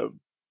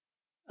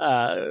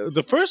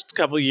first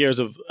couple of years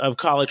of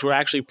college were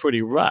actually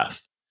pretty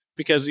rough,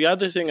 because the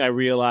other thing I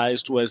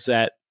realized was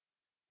that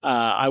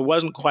I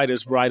wasn't quite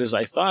as bright as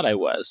I thought I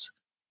was.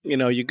 You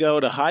know, you go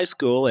to high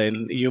school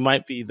and you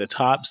might be the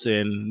tops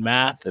in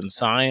math and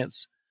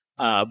science,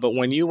 but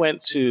when you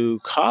went to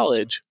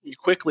college, you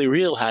quickly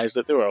realized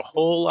that there were a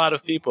whole lot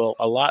of people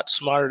a lot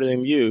smarter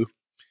than you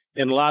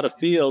in a lot of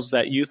fields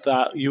that you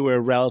thought you were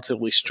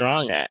relatively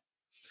strong at.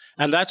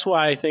 And that's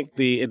why I think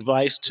the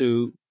advice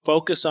to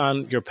focus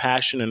on your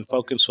passion and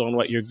focus on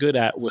what you're good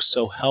at was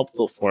so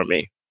helpful for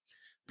me.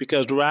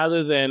 Because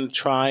rather than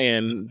try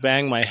and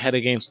bang my head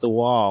against the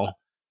wall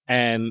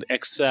and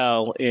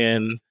excel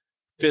in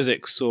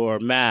physics or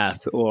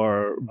math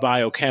or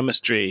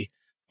biochemistry,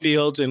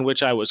 fields in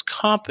which I was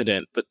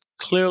competent but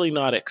clearly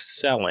not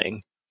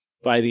excelling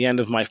by the end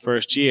of my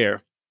first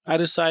year, I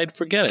decided,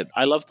 forget it.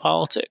 I love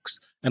politics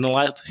and I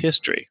love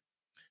history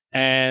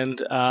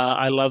and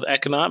I love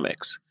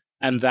economics.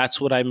 And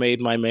that's what I made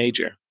my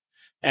major.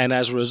 And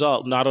as a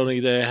result, not only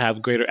did I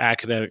have greater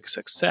academic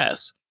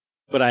success,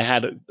 but I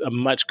had a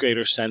much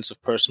greater sense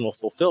of personal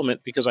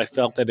fulfillment because I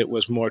felt that it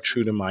was more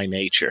true to my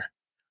nature.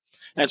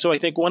 And so I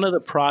think one of the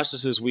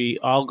processes we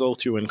all go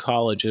through in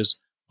college is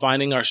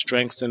finding our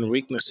strengths and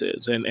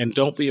weaknesses. And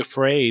don't be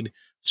afraid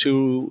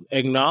to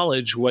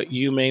acknowledge what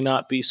you may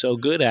not be so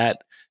good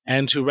at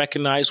and to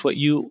recognize what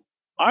you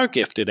are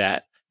gifted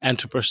at and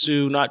to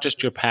pursue not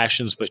just your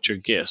passions, but your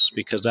gifts,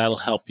 because that'll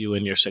help you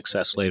in your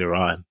success later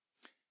on.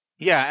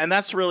 Yeah, and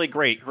that's really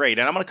great.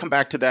 And I'm going to come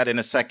back to that in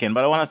a second,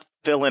 but I want to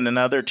fill in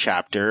another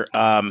chapter.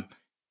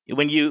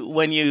 When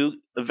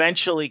you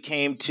eventually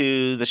came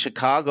to the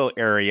Chicago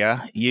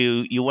area,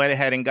 you went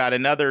ahead and got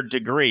another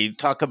degree.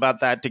 Talk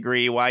about that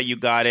degree, why you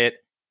got it,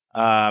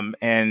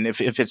 and if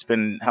it's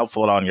been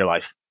helpful at all in your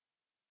life.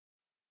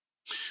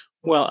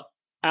 Well,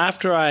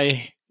 after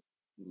I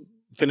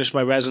finished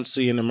my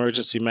residency in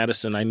emergency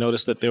medicine, I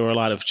noticed that there were a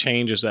lot of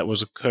changes that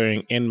was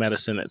occurring in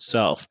medicine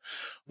itself.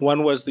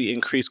 One was the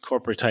increased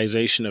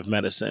corporatization of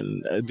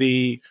medicine.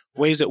 The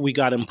ways that we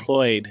got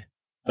employed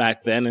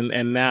back then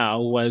and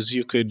now was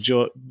you could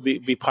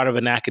be part of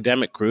an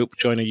academic group,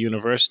 join a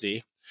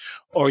university,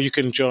 or you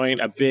can join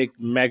a big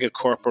mega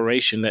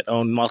corporation that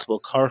owned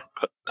multiple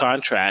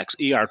contracts,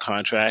 ER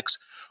contracts,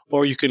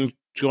 or you can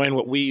join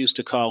what we used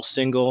to call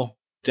single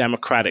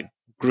democratic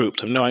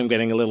groups. I know I'm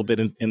getting a little bit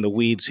in the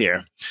weeds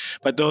here,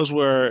 but those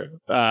were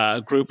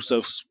groups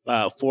of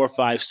 4,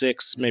 5,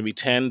 6, maybe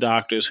 10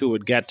 doctors who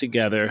would get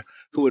together,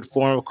 who would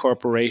form a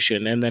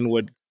corporation and then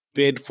would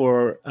bid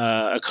for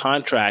a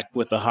contract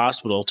with the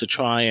hospital to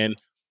try and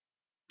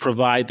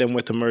provide them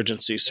with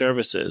emergency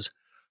services.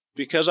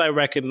 Because I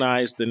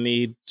recognized the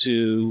need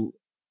to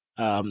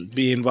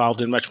be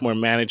involved in much more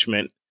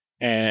management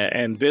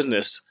and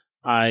business,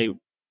 I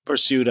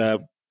pursued a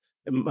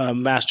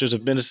Master's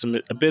of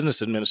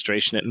Business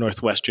Administration at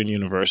Northwestern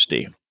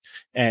University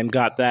and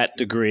got that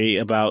degree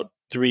about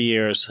 3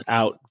 years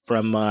out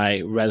from my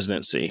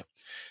residency.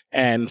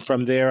 And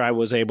from there, I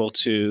was able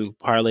to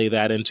parlay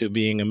that into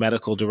being a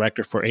medical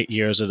director for 8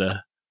 years at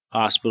a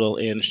hospital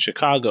in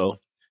Chicago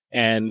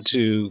and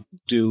to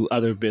do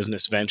other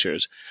business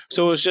ventures.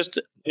 So it was just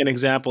an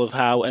example of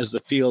how, as the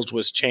field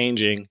was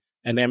changing,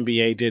 an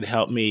MBA did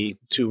help me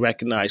to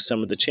recognize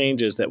some of the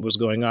changes that was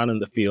going on in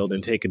the field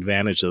and take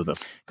advantage of them.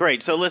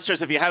 Great. So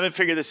listeners, if you haven't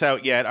figured this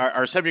out yet,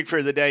 our subject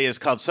for the day is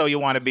called So You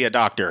Want to Be a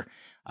Doctor,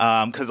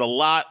 because a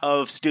lot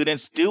of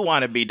students do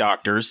want to be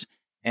doctors.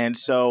 And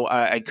so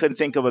I couldn't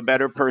think of a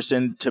better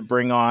person to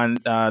bring on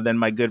than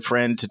my good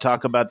friend to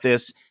talk about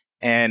this.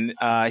 And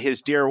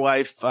his dear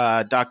wife,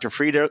 Dr.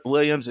 Frida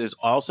Williams, is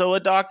also a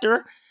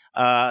doctor.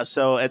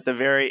 So at the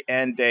very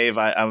end, Dave,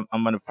 I'm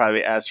going to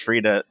probably ask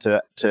Frida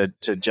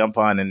to jump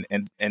on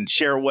and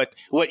share what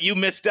you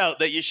missed out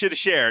that you should have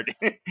shared,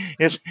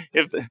 if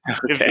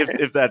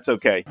that's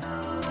okay.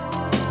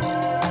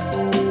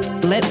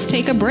 Let's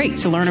take a break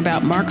to learn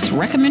about Mark's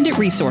recommended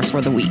resource for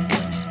the week.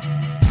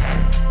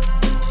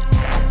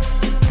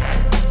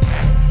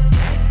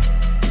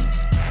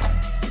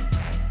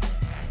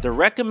 The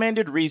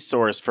recommended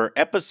resource for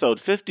episode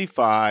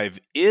 55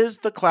 is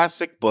the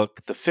classic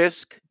book, The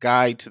Fisk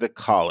Guide to the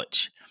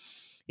College.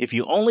 If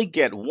you only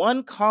get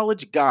one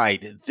college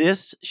guide,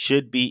 this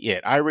should be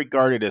it. I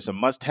regard it as a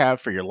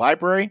must-have for your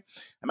library.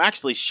 I'm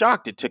actually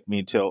shocked it took me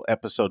until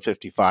episode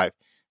 55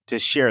 to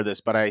share this,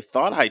 but I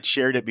thought I'd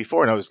shared it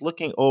before, and I was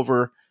looking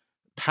over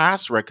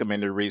past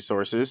recommended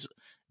resources,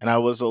 and I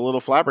was a little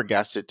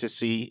flabbergasted to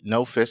see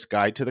no Fisk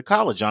Guide to the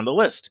College on the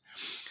list.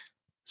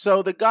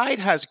 So the guide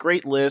has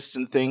great lists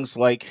and things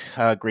like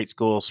great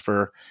schools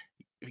for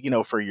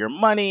your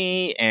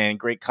money and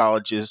great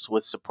colleges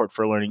with support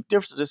for learning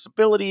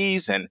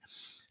disabilities and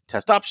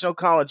test optional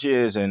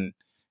colleges and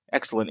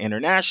excellent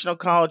international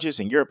colleges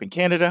in Europe and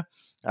Canada.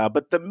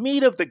 But the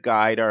meat of the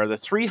guide are the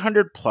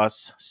 300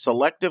 plus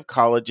selective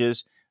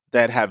colleges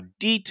that have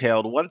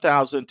detailed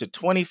 1,000 to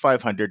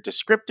 2,500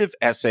 descriptive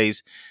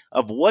essays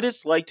of what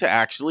it's like to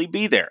actually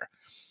be there,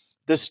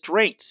 the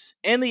strengths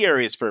and the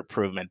areas for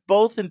improvement,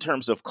 both in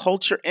terms of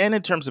culture and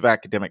in terms of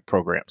academic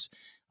programs.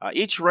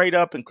 Each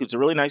write-up includes a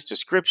really nice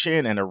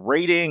description and a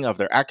rating of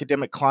their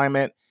academic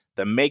climate,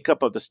 the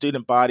makeup of the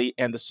student body,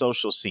 and the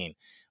social scene.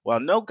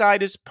 While no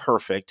guide is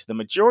perfect, the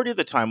majority of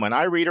the time when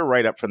I read a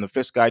write-up from the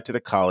Fisk Guide to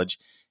the College,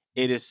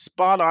 it is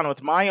spot on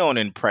with my own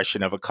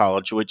impression of a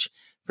college, which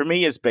for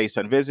me is based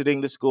on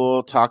visiting the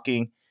school,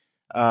 talking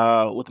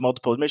with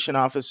multiple admission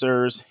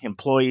officers,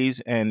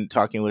 employees, and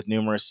talking with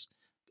numerous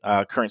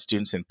current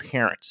students and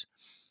parents.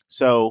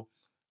 So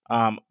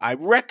I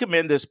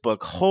recommend this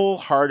book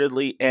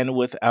wholeheartedly and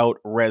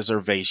without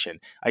reservation.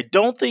 I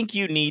don't think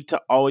you need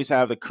to always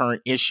have the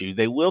current issue.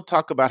 They will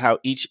talk about how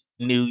each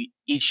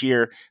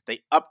year they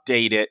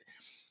update it.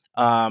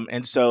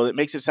 And so it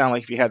makes it sound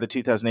like if you have the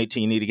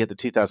 2018, you need to get the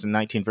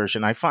 2019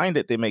 version. I find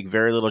that they make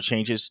very little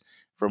changes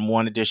from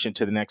one edition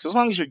to the next. As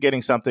long as you're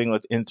getting something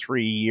within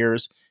 3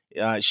 years,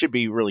 it should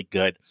be really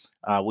good.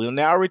 We'll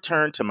now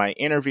return to my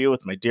interview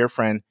with my dear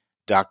friend,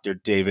 Dr.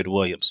 David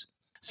Williams.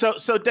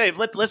 So Dave,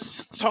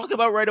 let's talk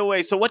about right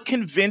away. So what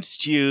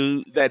convinced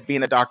you that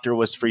being a doctor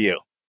was for you?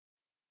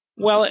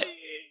 Well,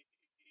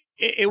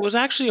 it was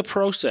actually a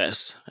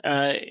process.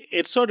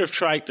 It's sort of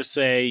tried to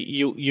say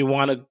you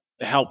want to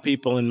help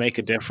people and make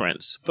a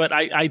difference. But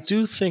I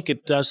do think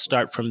it does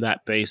start from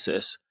that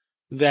basis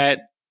that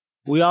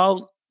we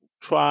all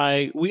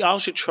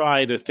should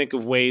try to think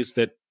of ways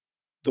that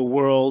the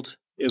world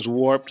is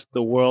warped,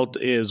 the world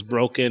is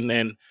broken,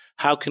 and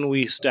how can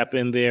we step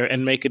in there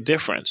and make a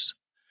difference?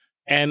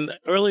 And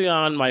early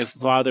on, my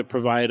father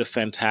provided a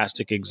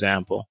fantastic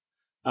example.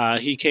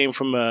 He came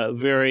from a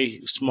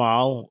very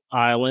small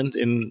island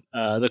in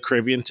the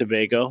Caribbean,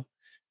 Tobago.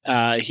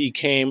 He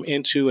came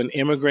into an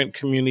immigrant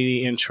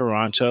community in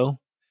Toronto,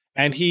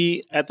 and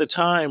he, at the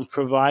time,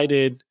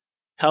 provided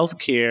health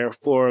care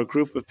for a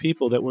group of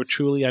people that were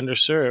truly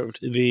underserved.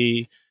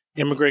 The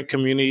immigrant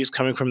communities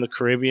coming from the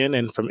Caribbean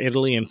and from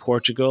Italy and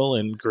Portugal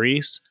and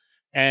Greece.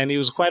 And he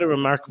was quite a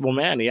remarkable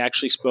man. He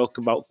actually spoke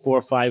about 4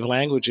 or 5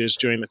 languages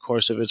during the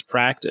course of his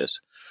practice.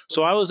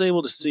 So I was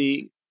able to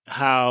see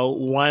how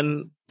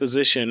one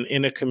physician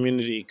in a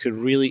community could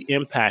really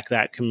impact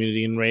that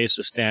community and raise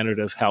the standard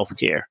of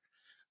healthcare.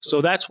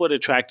 So that's what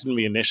attracted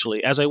me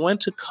initially. As I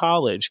went to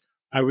college,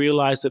 I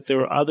realized that there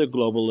were other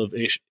global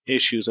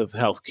issues of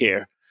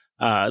healthcare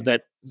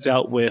that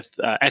dealt with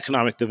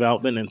economic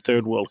development in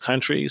third world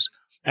countries.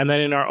 And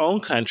then in our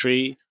own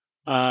country,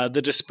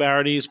 the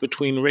disparities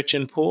between rich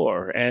and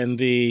poor, and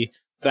the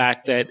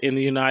fact that in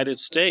the United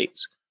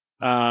States,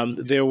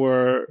 there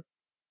was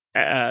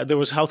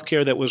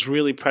healthcare that was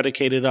really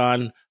predicated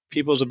on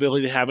people's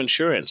ability to have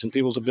insurance and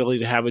people's ability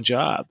to have a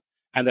job,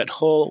 and that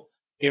whole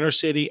inner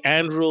city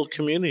and rural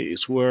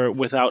communities were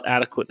without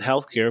adequate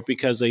healthcare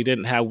because they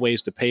didn't have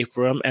ways to pay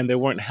for them, and there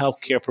weren't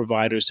healthcare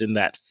providers in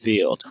that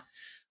field.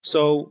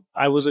 So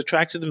I was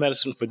attracted to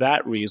medicine for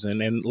that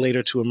reason, and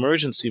later to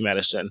emergency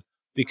medicine,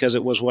 because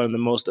it was one of the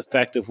most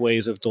effective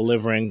ways of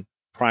delivering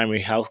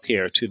primary health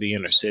care to the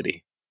inner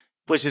city.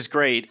 Which is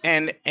great.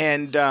 And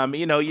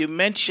you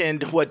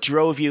mentioned what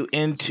drove you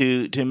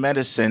into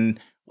medicine.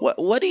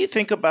 What do you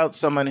think about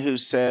someone who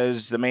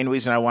says the main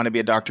reason I want to be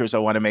a doctor is I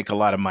want to make a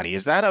lot of money?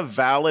 Is that a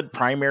valid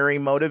primary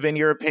motive in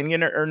your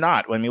opinion or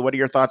not? I mean, what are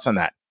your thoughts on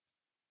that?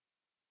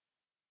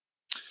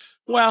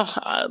 Well,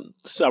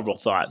 several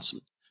thoughts.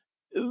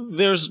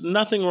 There's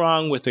nothing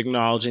wrong with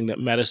acknowledging that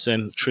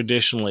medicine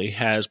traditionally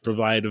has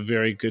provided a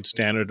very good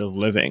standard of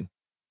living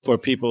for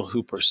people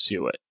who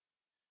pursue it.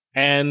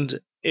 And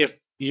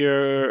if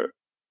your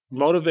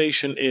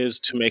motivation is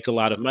to make a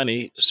lot of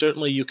money,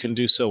 certainly you can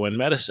do so in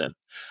medicine.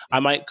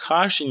 I might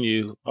caution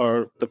you,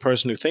 or the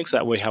person who thinks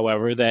that way,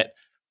 however, that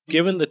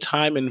given the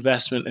time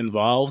investment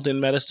involved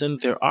in medicine,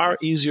 there are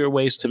easier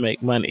ways to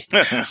make money.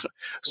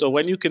 So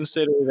when you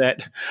consider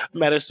that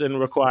medicine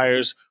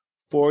requires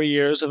 4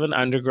 years of an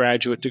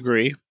undergraduate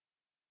degree,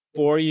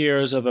 4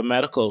 years of a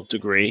medical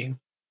degree,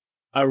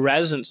 a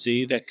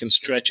residency that can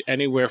stretch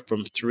anywhere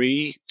from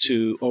 3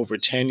 to over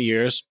 10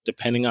 years,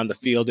 depending on the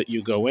field that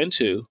you go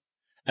into,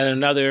 and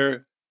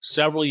another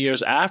several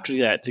years after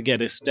that to get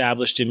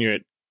established in your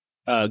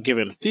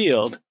given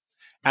field,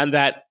 and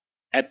that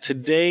at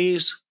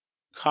today's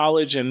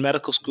college and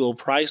medical school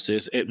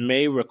prices, it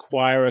may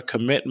require a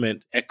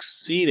commitment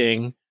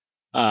exceeding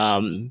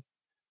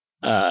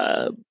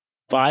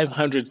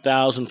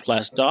 $500,000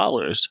 plus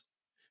dollars,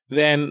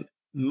 then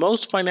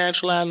most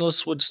financial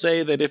analysts would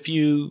say that if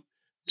you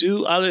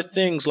do other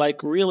things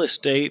like real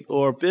estate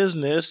or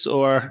business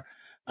or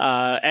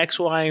X,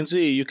 Y, and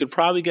Z, you could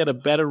probably get a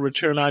better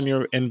return on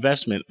your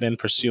investment than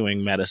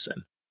pursuing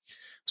medicine.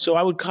 So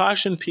I would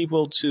caution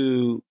people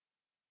to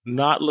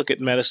not look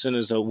at medicine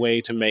as a way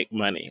to make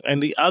money.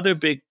 And the other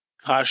big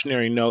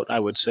cautionary note I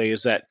would say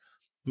is that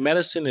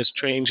medicine is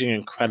changing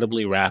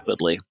incredibly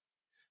rapidly.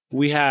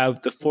 We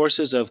have the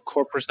forces of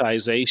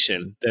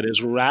corporatization that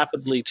is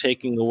rapidly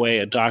taking away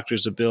a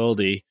doctor's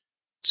ability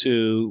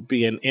to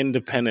be an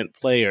independent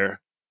player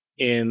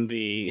in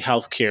the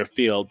healthcare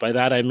field. By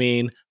that, I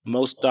mean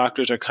most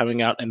doctors are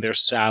coming out and they're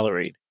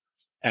salaried,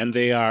 and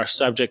they are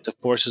subject to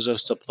forces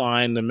of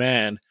supply and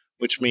demand,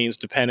 which means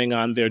depending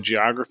on their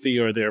geography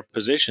or their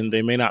position,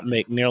 they may not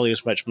make nearly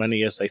as much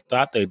money as they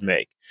thought they'd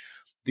make.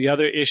 The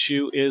other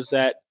issue is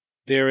that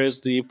there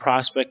is the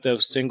prospect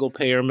of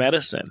single-payer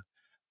medicine.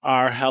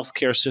 Our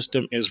healthcare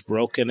system is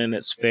broken and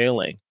it's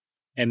failing.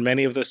 And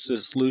many of the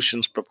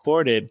solutions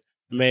purported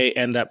may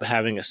end up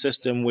having a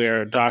system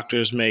where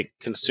doctors make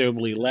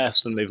considerably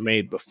less than they've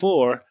made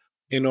before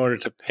in order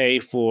to pay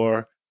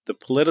for the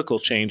political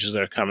changes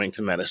that are coming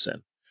to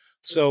medicine.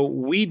 So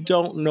we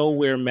don't know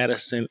where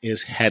medicine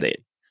is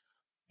headed.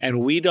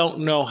 And we don't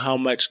know how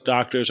much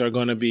doctors are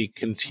going to be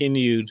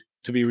continued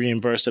to be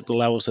reimbursed at the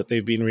levels that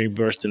they've been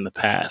reimbursed in the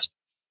past.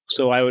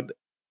 So I would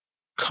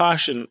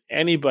caution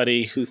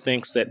anybody who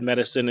thinks that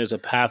medicine is a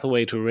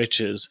pathway to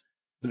riches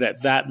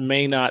that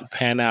may not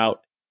pan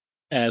out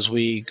as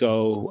we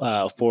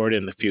go forward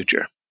in the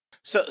future.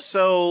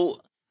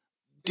 So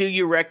do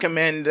you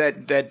recommend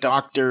that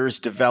doctors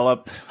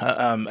develop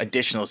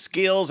additional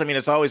skills? I mean,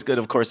 it's always good,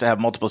 of course, to have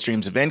multiple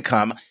streams of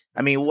income.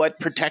 I mean, what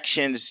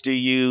protections do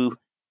you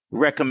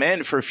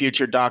recommend for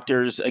future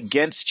doctors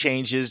against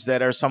changes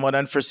that are somewhat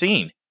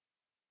unforeseen?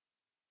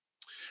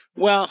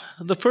 Well,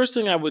 the first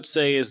thing I would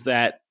say is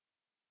that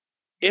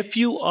if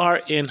you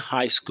are in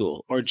high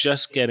school or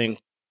just getting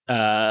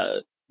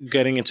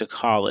into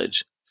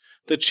college,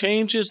 the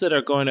changes that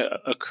are going to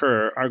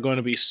occur are going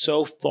to be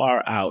so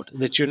far out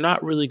that you're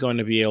not really going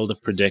to be able to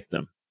predict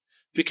them,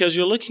 because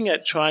you're looking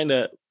at trying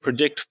to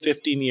predict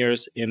 15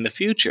 years in the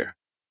future,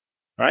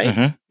 right?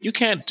 Mm-hmm. You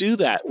can't do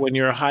that when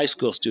you're a high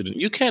school student.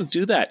 You can't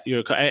do that.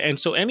 And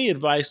so any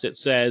advice that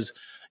says,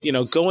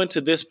 go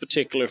into this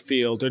particular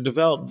field or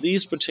develop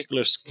these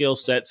particular skill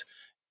sets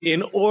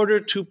in order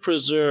to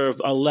preserve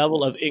a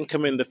level of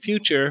income in the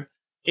future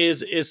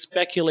is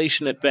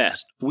speculation at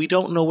best. We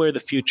don't know where the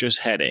future is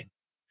heading.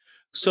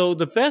 So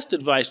the best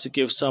advice to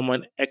give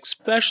someone,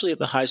 especially at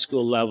the high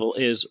school level,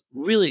 is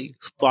really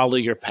follow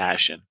your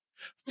passion.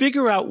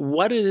 Figure out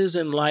what it is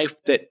in life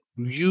that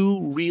you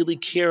really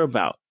care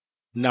about,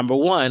 number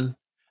one,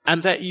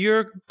 and that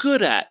you're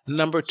good at,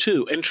 number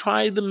two, and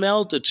try the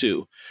meld the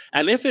two.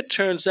 And if it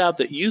turns out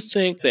that you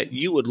think that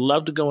you would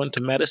love to go into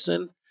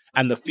medicine,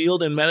 and the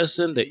field in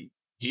medicine that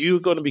you're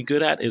going to be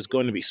good at is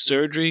going to be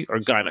surgery or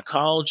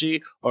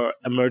gynecology or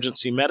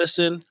emergency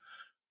medicine,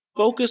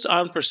 focus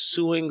on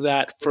pursuing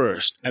that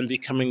first and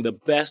becoming the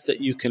best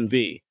that you can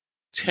be.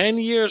 10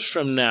 years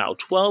from now,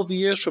 12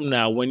 years from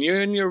now, when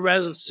you're in your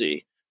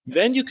residency,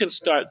 then you can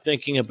start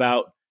thinking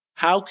about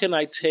how can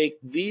I take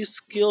these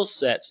skill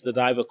sets that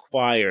I've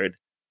acquired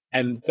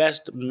and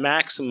best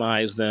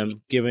maximize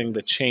them given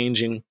the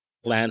changing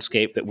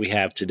landscape that we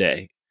have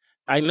today.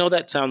 I know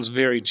that sounds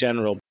very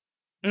general.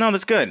 No,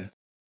 that's good.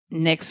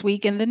 Next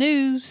week in the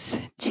news,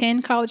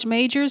 10 college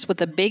majors with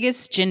the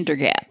biggest gender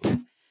gap.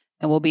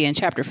 And we'll be in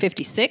chapter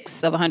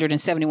 56 of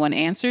 171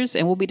 answers,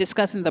 and we'll be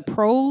discussing the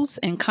pros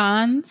and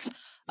cons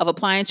of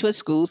applying to a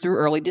school through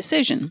early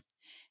decision.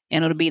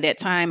 And it'll be that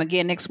time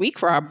again next week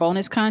for our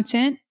bonus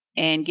content.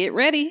 And get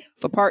ready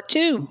for part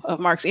 2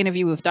 of Mark's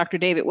interview with Dr.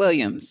 David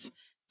Williams.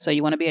 So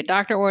you want to be a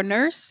doctor or a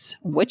nurse?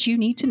 What you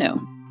need to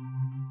know.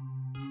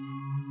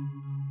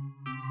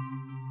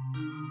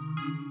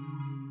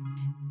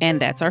 And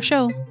that's our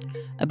show.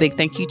 A big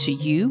thank you to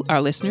you,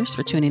 our listeners,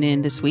 for tuning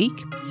in this week.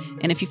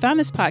 And if you found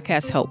this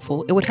podcast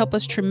helpful, it would help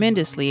us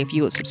tremendously if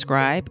you would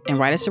subscribe and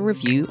write us a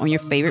review on your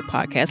favorite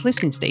podcast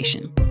listening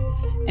station.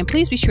 And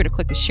please be sure to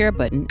click the share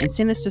button and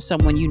send this to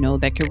someone you know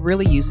that could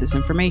really use this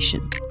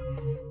information.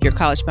 Your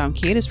College Bound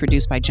Kid is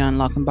produced by John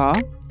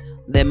Lockenbaugh.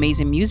 The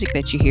amazing music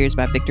that you hear is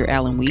by Victor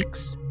Allen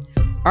Weeks.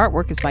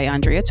 Artwork is by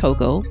Andrea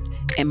Togo.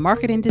 And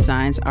marketing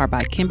designs are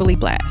by Kimberly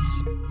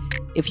Blass.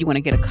 If you want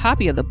to get a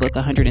copy of the book,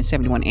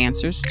 171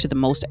 Answers to the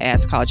Most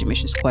Asked College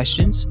Admissions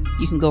Questions,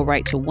 you can go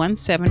right to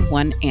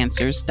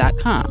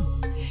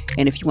 171answers.com.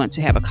 And if you want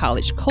to have a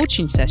college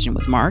coaching session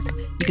with Mark,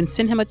 you can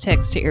send him a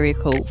text to area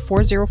code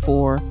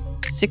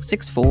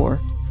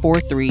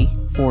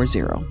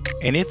 404-664-4340.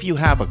 And if you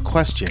have a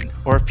question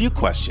or a few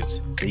questions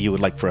that you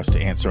would like for us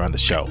to answer on the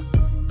show,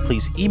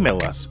 please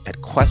email us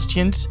at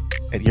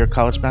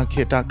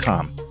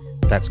questions@yourcollegeboundkid.com.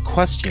 That's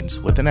questions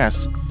with an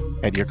S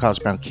at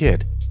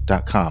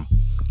yourcollegeboundkid.com.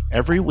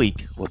 Every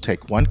week, we'll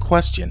take one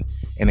question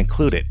and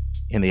include it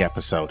in the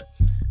episode.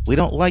 We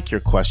don't like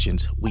your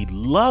questions. We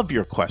love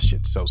your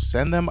questions, so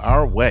send them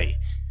our way.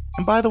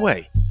 And by the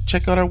way,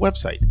 check out our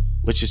website,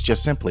 which is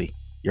just simply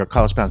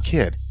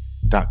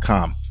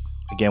yourcollegeboundkid.com.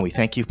 Again, we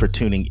thank you for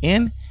tuning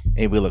in,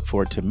 and we look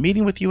forward to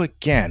meeting with you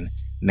again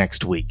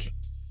next week.